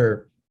with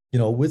better,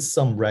 with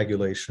some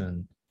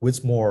regulation,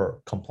 with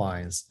more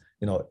compliance,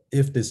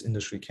 if this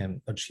industry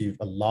can achieve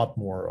a lot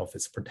more of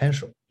its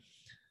potential.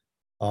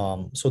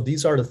 So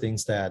these are the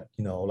things that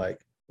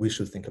like we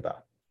should think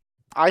about.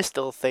 I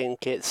still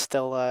think it's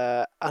still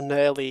an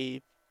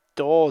early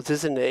doors,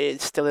 isn't it?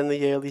 It's still in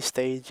the early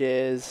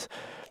stages.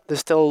 There's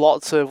still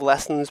lots of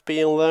lessons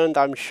being learned,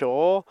 I'm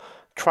sure,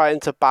 trying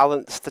to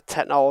balance the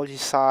technology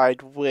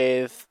side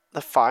with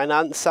the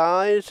finance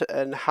side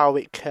and how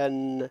it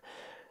can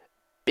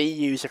be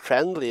user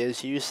friendly,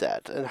 as you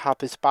said, and have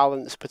this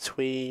balance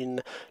between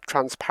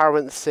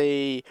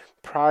transparency,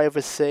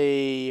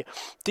 privacy.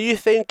 Do you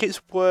think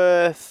it's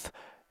worth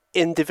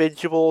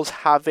individuals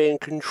having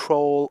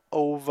control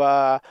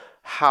over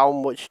how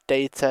much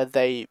data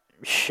they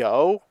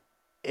show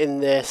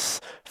in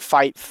this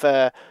fight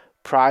for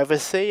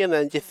privacy? And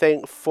then do you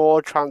think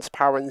for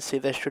transparency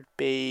there should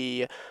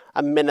be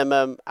a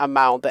minimum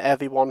amount that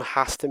everyone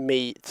has to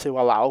meet to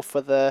allow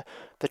for the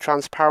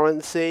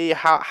transparency?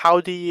 How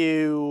do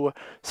you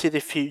see the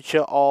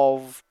future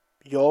of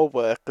your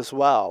work as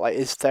well? Like,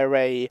 is there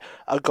a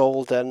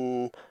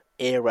golden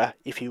era,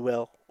 if you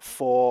will,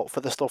 for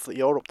the stuff that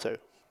you're up to?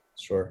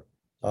 Sure.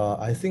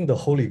 I think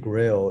the holy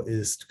grail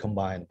is to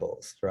combine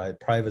both, right?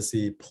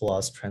 Privacy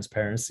plus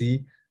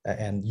transparency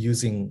and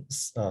using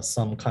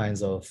some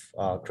kinds of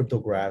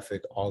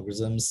cryptographic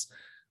algorithms,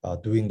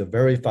 doing the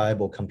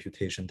verifiable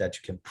computation that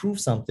you can prove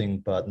something,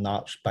 but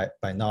not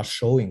by not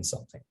showing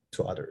something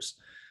to others.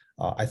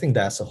 I think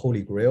that's a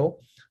holy grail.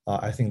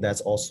 I think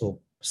that's also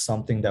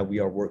something that we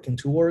are working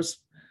towards.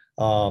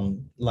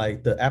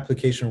 Like the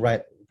application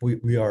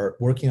we are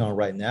working on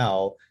right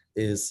now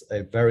is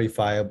a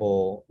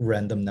verifiable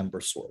random number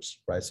source,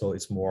 right? So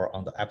it's more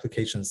on the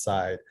application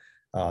side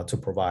to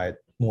provide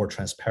more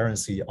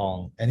transparency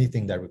on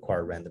anything that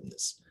require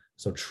randomness.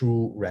 So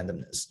true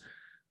randomness.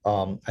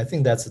 I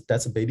think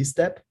that's a baby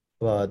step,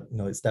 but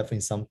it's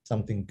definitely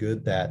something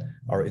good that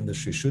our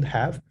industry should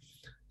have.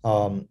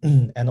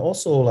 And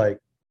also like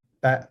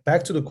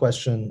back to the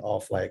question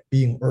of like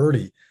being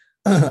early,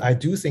 I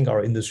do think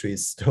our industry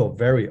is still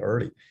very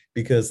early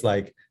because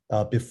like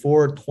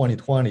before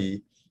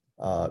 2020,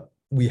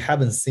 we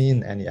haven't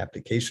seen any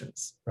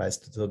applications, right?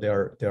 So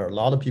there are a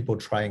lot of people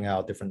trying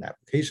out different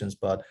applications,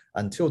 but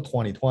until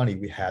 2020,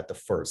 we had the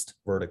first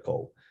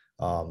vertical,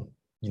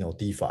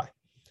 DeFi,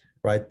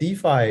 right?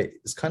 DeFi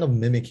is kind of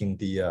mimicking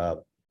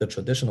the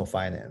traditional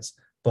finance,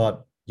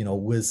 but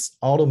with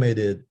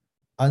automated,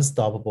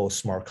 unstoppable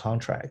smart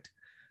contract.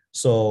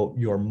 So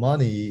your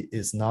money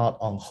is not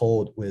on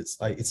hold with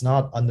like it's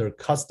not under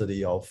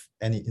custody of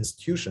any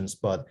institutions,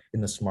 but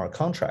in a smart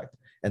contract.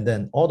 And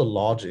then all the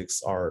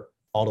logics are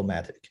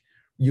automatic.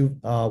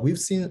 We've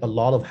seen a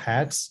lot of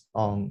hacks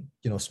on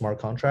smart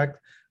contract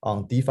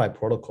on DeFi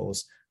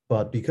protocols,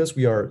 but because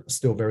we are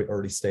still very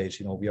early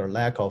stage, we are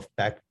lack of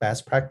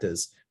best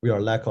practice. We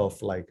are lack of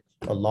like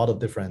a lot of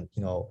different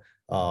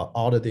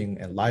auditing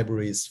and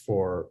libraries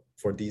for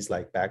these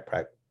like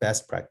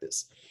best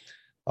practice.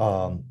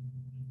 Um,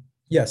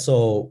 yeah,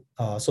 so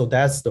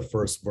that's the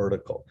first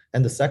vertical,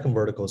 and the second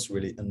vertical is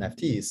really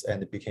NFTs,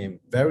 and it became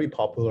very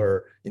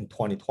popular in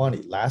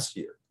 2020 last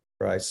year,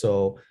 right?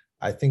 So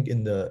I think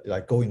in the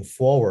like going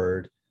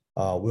forward,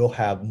 we'll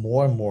have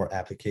more and more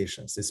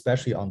applications,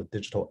 especially on the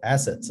digital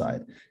asset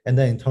side, and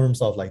then in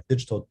terms of like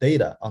digital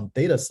data on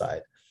data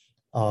side,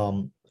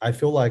 I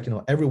feel like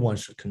everyone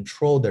should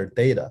control their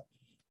data,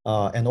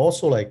 and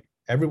also like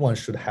everyone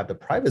should have the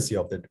privacy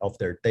of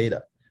their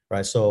data,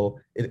 right? So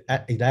it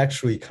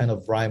actually kind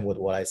of rhyme with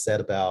what I said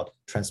about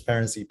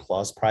transparency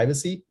plus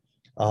privacy.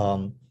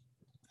 Um,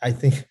 I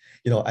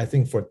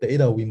think for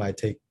data we might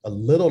take a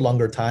little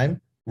longer time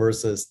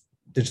versus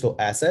digital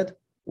asset,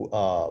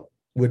 uh,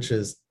 which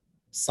is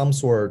some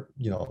sort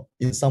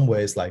in some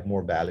ways like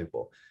more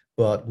valuable.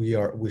 But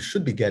we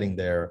should be getting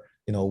there,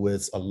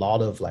 with a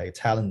lot of like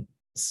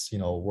talents,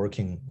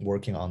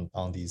 working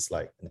on these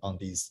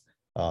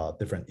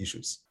different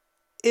issues.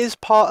 Is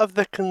part of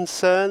the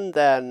concern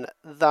then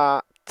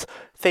that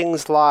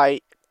things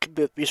like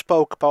you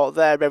spoke about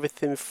there,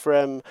 everything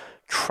from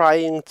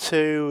trying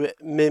to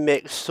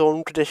mimic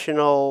some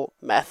traditional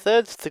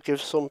methods to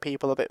give some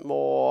people a bit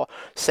more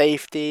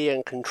safety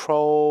and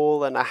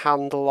control and a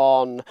handle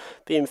on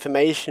the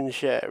information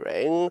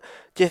sharing.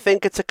 Do you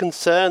think it's a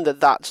concern that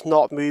that's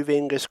not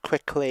moving as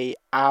quickly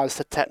as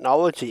the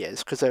technology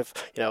is because of,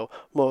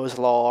 Moore's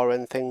law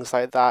and things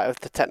like that, of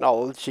the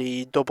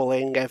technology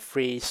doubling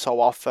every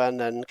so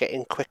often and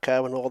getting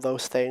quicker and all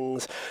those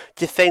things?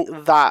 Do you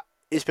think that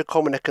is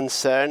becoming a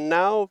concern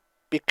now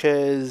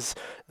because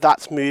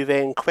that's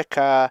moving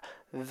quicker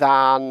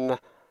than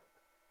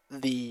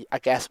the, I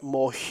guess,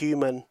 more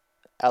human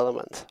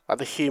element? Like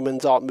the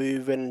humans aren't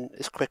moving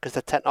as quick as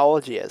the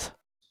technology is.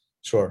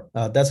 Sure,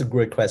 that's a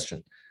great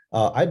question.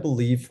 I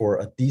believe for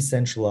a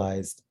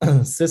decentralized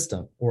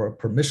system or a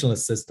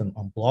permissionless system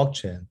on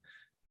blockchain,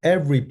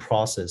 every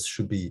process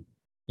should be,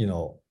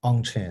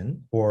 on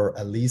chain or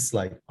at least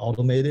like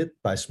automated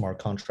by smart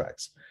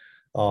contracts.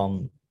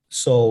 Um,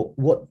 so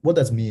what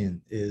does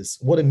mean is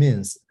what it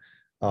means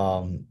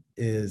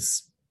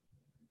is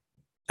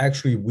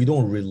actually we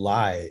don't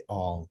rely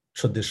on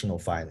traditional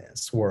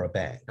finance or a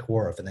bank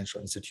or a financial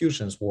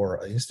institutions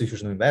or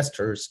institutional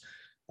investors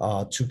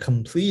to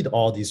complete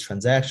all these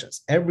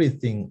transactions.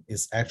 Everything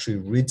is actually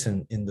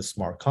written in the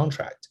smart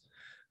contract.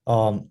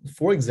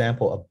 For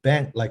example, a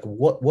bank, like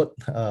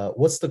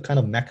what's the kind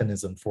of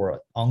mechanism for an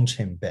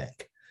on-chain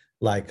bank,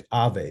 like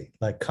Aave,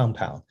 like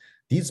Compound?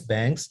 These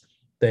banks,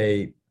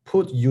 they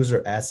pool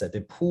user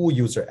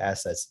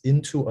assets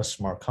into a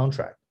smart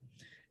contract,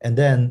 and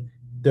then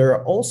there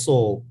are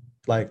also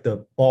like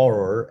the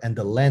borrower and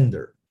the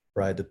lender,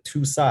 right? The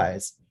two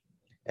sides,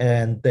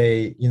 and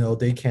they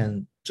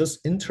can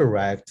just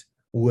interact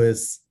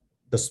with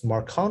the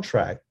smart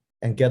contract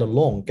and get a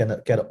loan, get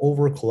an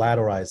over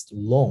collateralized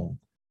loan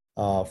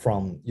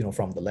from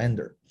the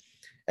lender.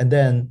 And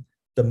then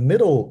the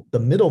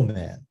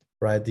middleman,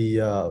 right?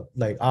 The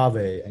like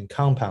Aave and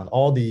Compound,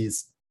 all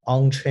these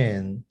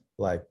on-chain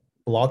like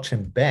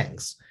blockchain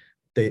banks,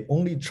 they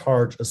only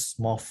charge a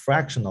small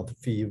fraction of the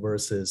fee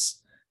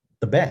versus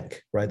the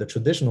bank, right? The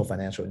traditional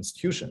financial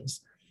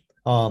institutions.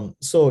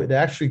 So it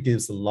actually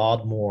gives a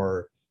lot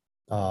more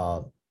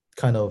uh,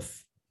 kind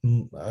of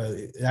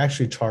it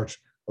actually charge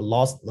a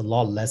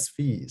lot less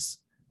fees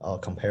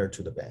compared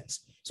to the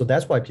banks. So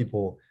that's why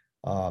people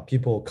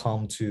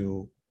come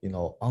to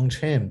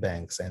on-chain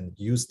banks and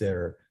use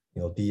their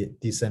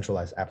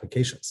decentralized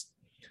applications.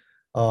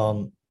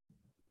 Um,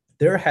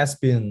 there has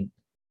been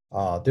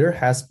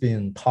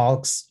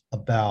talks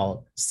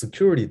about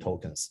security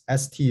tokens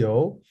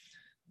 (STO)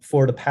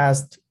 for the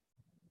past,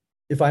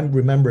 if I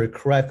remember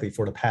correctly,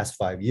 for the past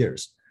 5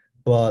 years,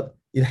 but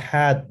it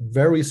had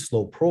very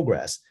slow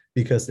progress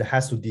because it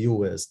has to deal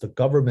with the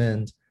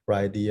government,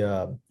 right?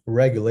 The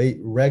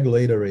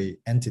regulatory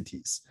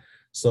entities.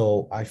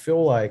 So I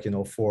feel like,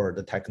 for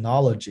the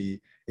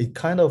technology, it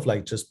kind of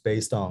like just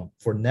based on,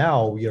 for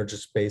now, we are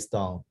just based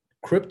on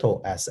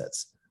crypto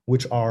assets,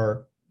 which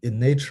are in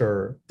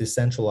nature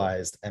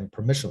decentralized and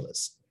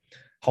permissionless.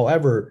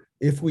 However,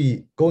 if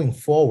we going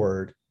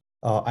forward,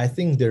 I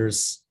think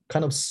there's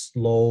kind of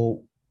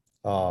slow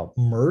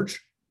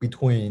merge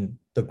between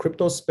the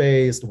crypto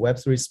space, the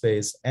Web3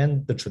 space,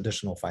 and the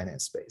traditional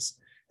finance space.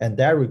 And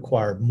that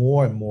required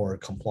more and more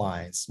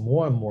compliance,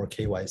 more and more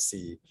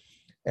KYC,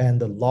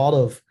 and a lot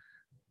of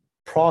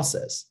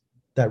process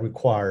that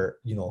require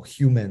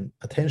human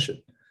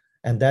attention.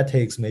 And that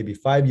takes maybe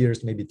 5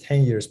 years, maybe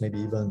 10 years, maybe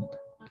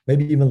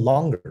even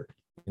longer,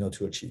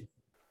 to achieve.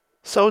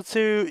 So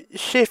to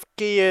shift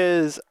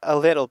gears a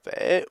little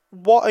bit,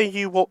 what are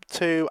you up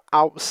to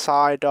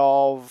outside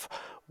of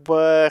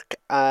work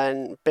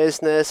and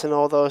business and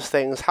all those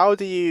things? How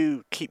do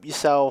you keep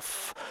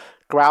yourself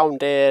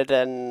grounded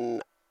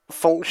and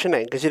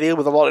functioning? Because you deal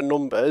with a lot of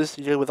numbers,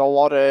 you deal with a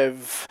lot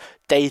of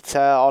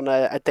data on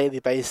a daily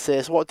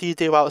basis. What do you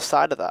do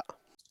outside of that?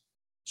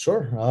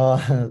 Sure.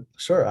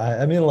 Sure.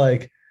 I mean,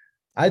 like,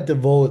 I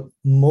devote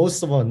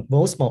most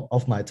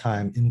of my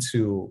time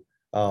into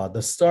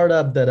the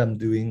startup that I'm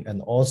doing,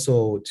 and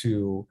also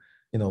to,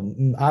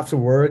 after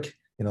work,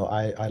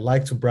 I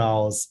like to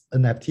browse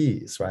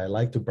NFTs, right? I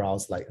like to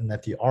browse like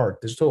NFT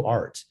art, digital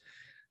art.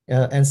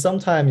 And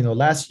sometime,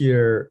 last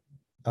year,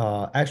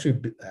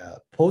 actually,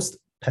 post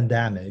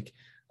pandemic,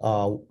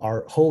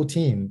 our whole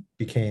team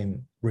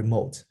became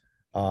remote.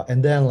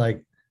 And then,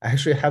 like, I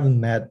actually haven't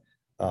met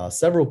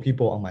several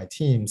people on my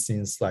team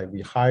since like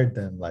we hired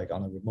them like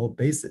on a remote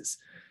basis.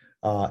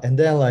 And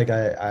then like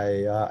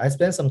I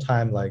spent some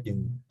time like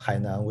in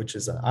Hainan, which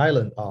is an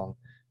island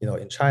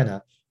in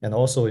China, and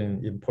also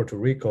in Puerto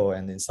Rico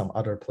and in some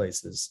other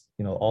places,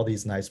 all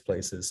these nice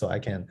places. So I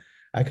can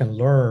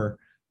learn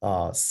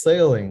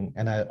sailing,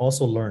 and I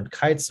also learned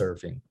kite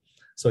surfing.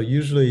 So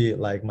usually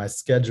like my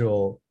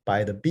schedule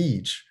by the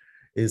beach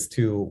is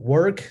to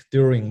work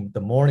during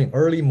the morning,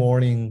 early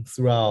morning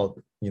throughout,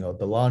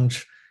 the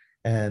lunch,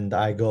 and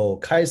I go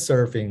kite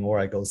surfing or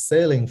I go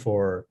sailing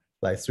for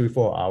like 3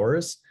 4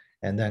 hours,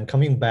 and then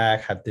coming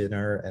back, have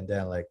dinner, and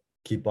then like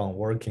keep on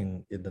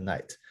working in the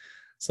night.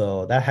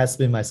 So that has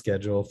been my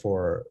schedule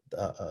for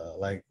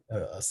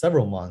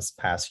several months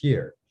past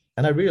year,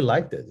 and I really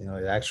liked it.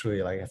 It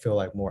actually, like, I feel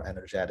like more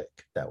energetic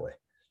that way.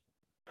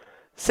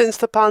 Since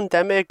the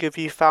pandemic, have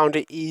you found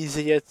it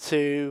easier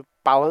to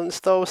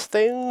balance those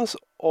things,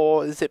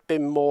 or has it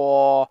been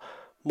more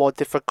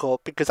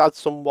difficult? Because as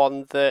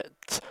someone that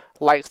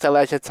likes their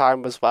leisure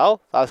time as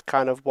well, that's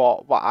kind of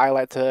what I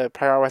like to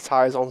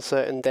prioritize on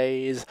certain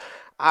days.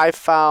 I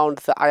found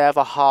that I have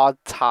a hard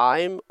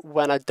time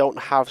when I don't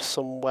have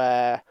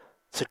somewhere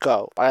to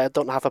go. I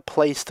don't have a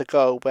place to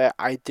go where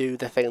I do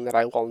the thing that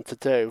I want to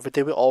do. If I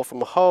do it all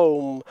from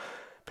home,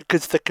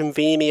 because the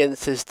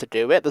convenience is to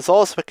do it, there's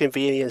also a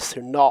convenience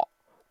to not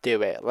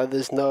do it. Like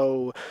there's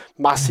no Mhm.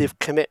 massive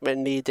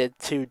commitment needed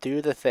to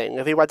do the thing.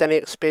 Have you had any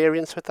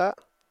experience with that?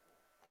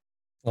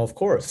 Of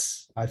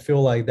course, I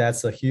feel like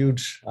that's a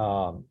huge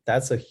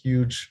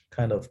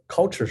kind of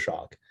culture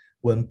shock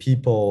when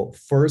people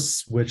first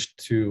switch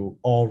to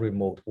all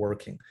remote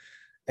working.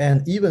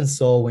 And even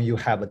so, when you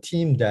have a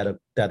team that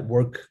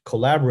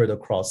collaborate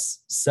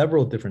across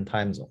several different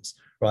time zones,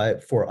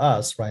 right? For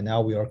us, right now,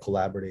 we are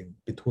collaborating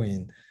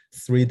between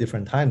three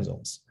different time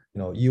zones.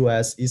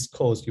 U.S. East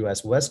Coast,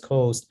 U.S. West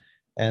Coast,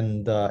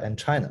 and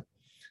China.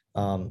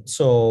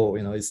 So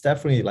it's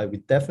definitely like we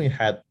definitely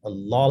had a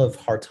lot of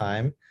hard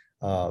time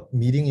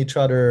meeting each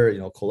other,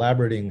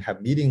 collaborating,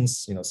 have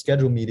meetings,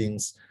 schedule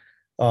meetings,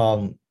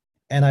 um,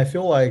 and I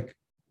feel like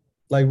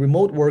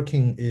remote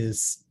working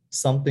is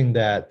something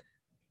that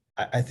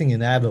I think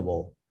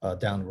inevitable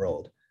down the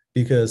road,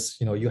 because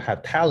you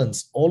have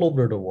talents all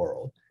over the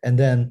world, and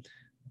then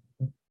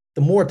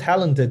the more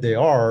talented they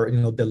are,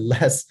 the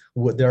less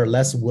they're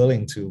less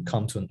willing to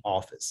come to an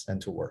office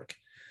and to work.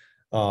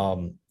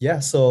 Yeah,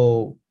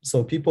 so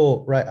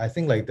people, right? I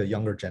think like the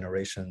younger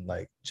generation,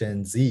 like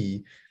Gen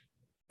Z,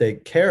 they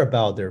care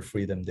about their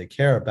freedom, they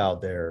care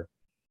about their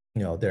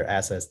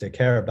assets, they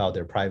care about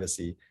their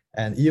privacy,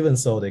 and even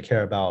so, they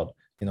care about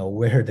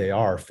where they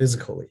are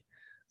physically.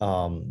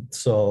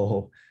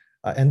 So,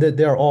 and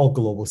they're all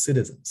global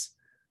citizens.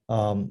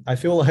 I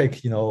feel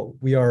like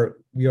we are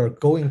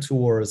going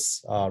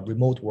towards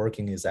remote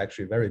working is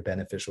actually very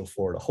beneficial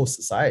for the whole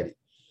society.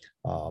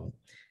 Um,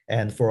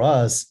 and for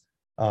us,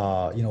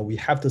 we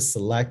have to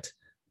select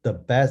the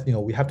best.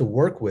 We have to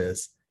work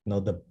with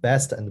the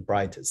best and the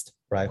brightest,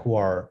 right? Who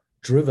are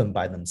driven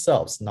by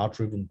themselves, not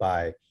driven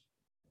by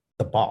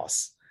the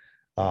boss.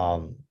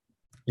 um,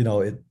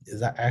 it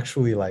is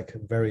actually like a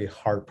very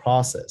hard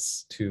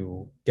process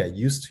to get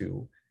used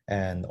to,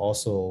 and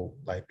also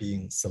like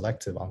being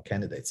selective on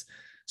candidates.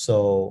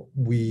 So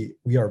we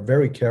are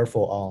very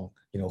careful on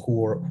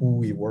who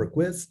we work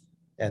with,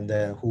 and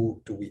then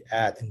who do we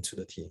add into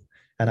the team.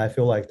 And I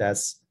feel like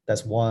that's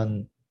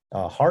one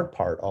hard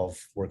part of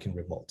working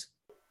remote.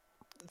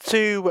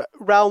 To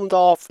round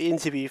off the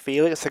interview,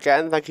 Felix,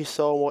 again, thank you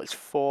so much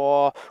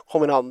for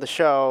coming on the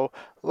show.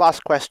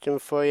 Last question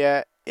for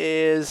you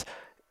is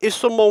if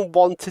someone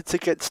wanted to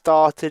get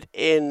started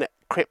in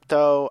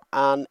crypto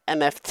and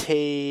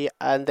NFT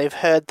and they've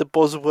heard the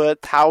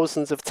buzzword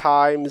thousands of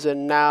times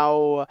and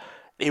now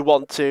they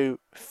want to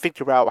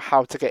figure out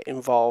how to get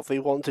involved, they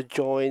want to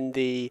join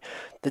the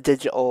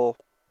digital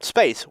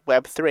space,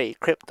 Web3,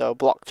 crypto,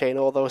 blockchain,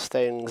 all those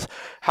things,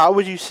 how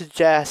would you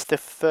suggest the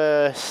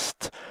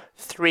first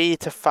 3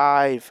 to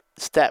 5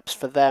 steps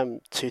for them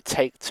to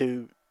take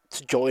to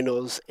join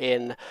us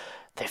in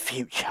the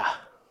future?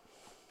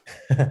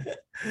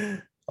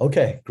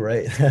 Okay,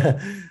 great.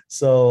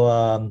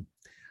 So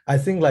I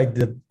think like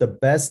the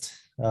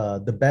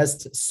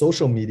best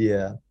social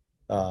media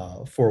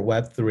for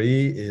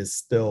Web3 is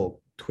still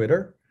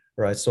Twitter,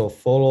 right? So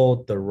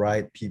follow the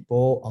right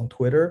people on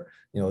Twitter.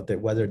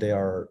 Whether they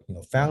are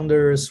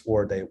founders,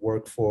 or they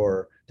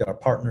are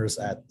partners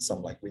at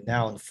some like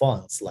renowned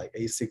funds like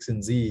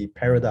A16Z,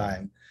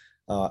 Paradigm,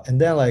 and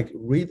then like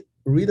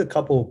read a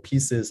couple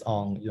pieces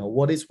on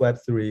what is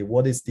Web3,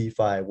 what is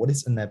DeFi, what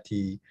is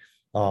NFT,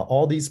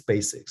 all these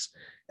basics,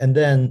 and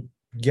then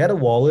get a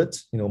wallet,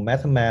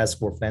 MetaMask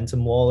or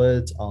Phantom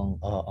wallet on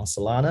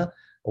Solana,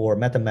 or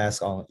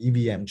MetaMask on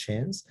EVM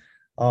chains,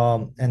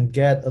 and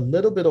get a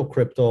little bit of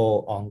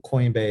crypto on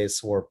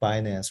Coinbase or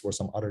Binance or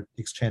some other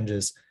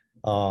exchanges.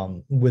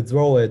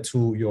 Withdraw it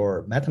to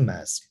your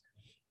MetaMask,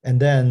 and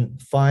then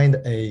find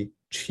a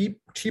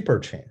cheaper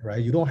chain,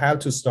 right? You don't have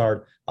to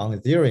start on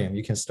Ethereum.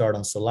 You can start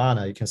on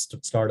Solana. You can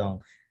start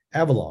on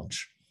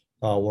Avalanche,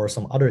 or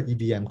some other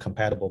EVM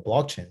compatible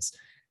blockchains,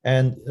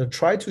 and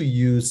try to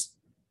use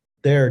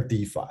their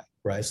DeFi,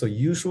 right? So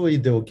usually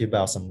they will give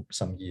out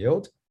some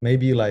yield,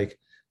 maybe like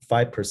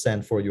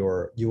 5% for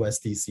your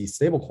USDC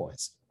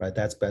stablecoins, right?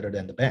 That's better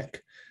than the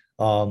bank.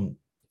 Um,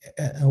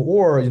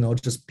 or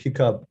just pick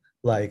up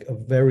like a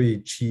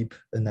very cheap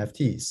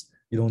NFTs.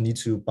 You don't need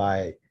to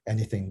buy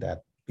anything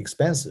that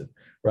expensive,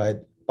 right?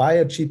 Buy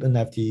a cheap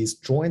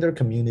NFTs, join their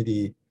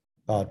community,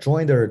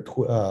 follow their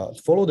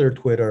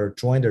Twitter,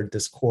 join their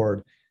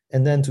Discord,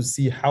 and then to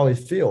see how it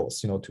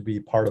feels, to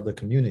be part of the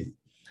community.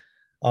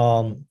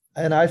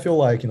 And I feel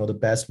like the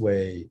best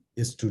way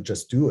is to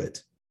just do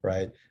it,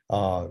 right?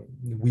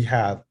 We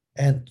have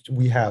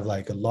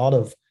like a lot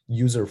of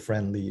user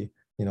friendly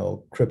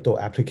crypto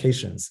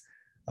applications,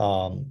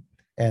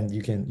 and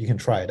you can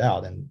try it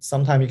out, and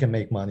sometimes you can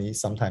make money,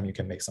 sometimes you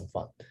can make some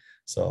fun.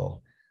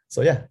 So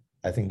yeah,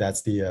 I think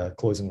that's the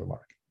closing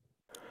remark.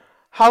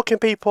 How can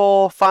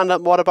people find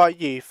out more about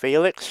you,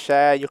 Felix?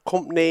 Share your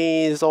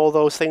companies, all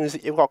those things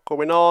that you've got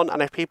going on,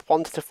 and if people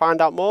wanted to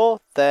find out more,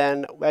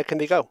 then where can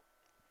they go?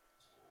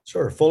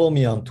 Sure. Follow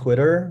me on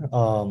Twitter,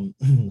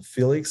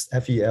 Felix,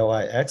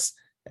 Felix,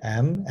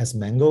 M as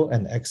Mango,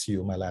 and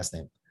XU, my last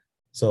name.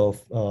 So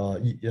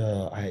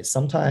I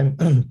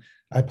sometimes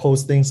I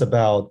post things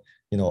about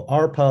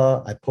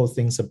ARPA. I post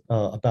things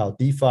about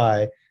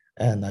DeFi,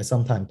 and I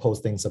sometimes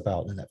post things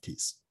about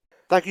NFTs.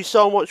 Thank you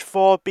so much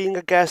for being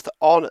a guest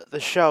on the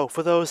show.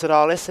 For those that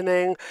are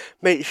listening,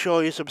 make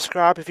sure you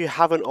subscribe if you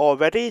haven't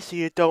already so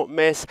you don't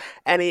miss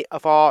any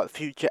of our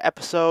future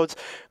episodes.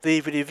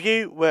 Leave a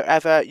review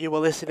wherever you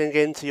are listening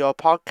into your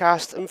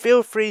podcast, and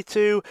feel free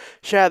to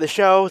share the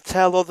show,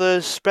 tell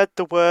others, spread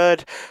the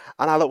word,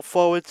 and I look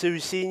forward to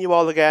seeing you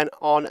all again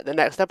on the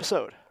next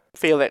episode.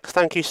 Felix,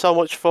 thank you so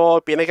much for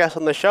being a guest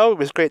on the show. It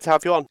was great to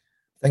have you on.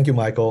 Thank you,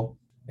 Michael,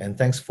 and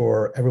thanks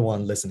for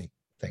everyone listening.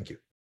 Thank you.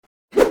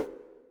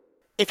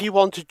 If you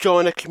want to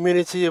join a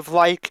community of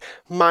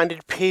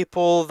like-minded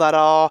people that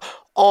are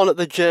on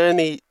the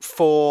journey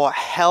for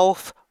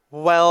health,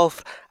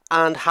 wealth,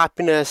 and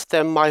happiness,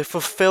 then my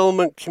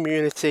fulfillment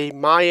community,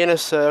 my inner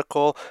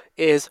circle,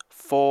 is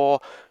for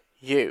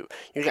you.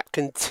 You get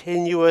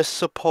continuous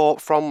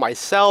support from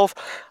myself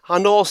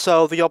and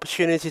also the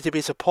opportunity to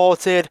be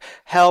supported,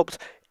 helped,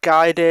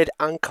 guided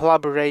and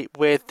collaborate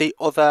with the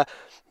other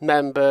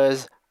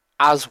members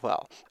as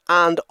well.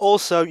 And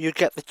also, you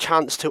get the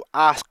chance to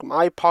ask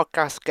my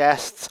podcast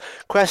guests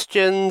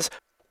questions.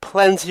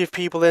 Plenty of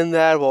people in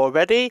there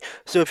already.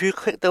 So if you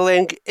click the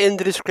link in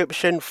the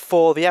description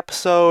for the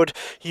episode,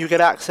 you get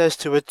access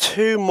to a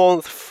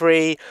 2-month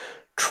free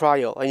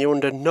trial, and you're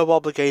under no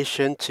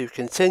obligation to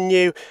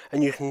continue,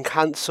 and you can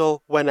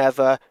cancel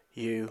whenever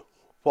you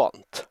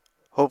want.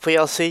 Hopefully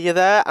I'll see you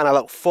there, and I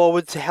look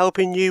forward to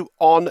helping you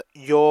on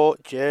your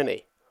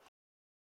journey.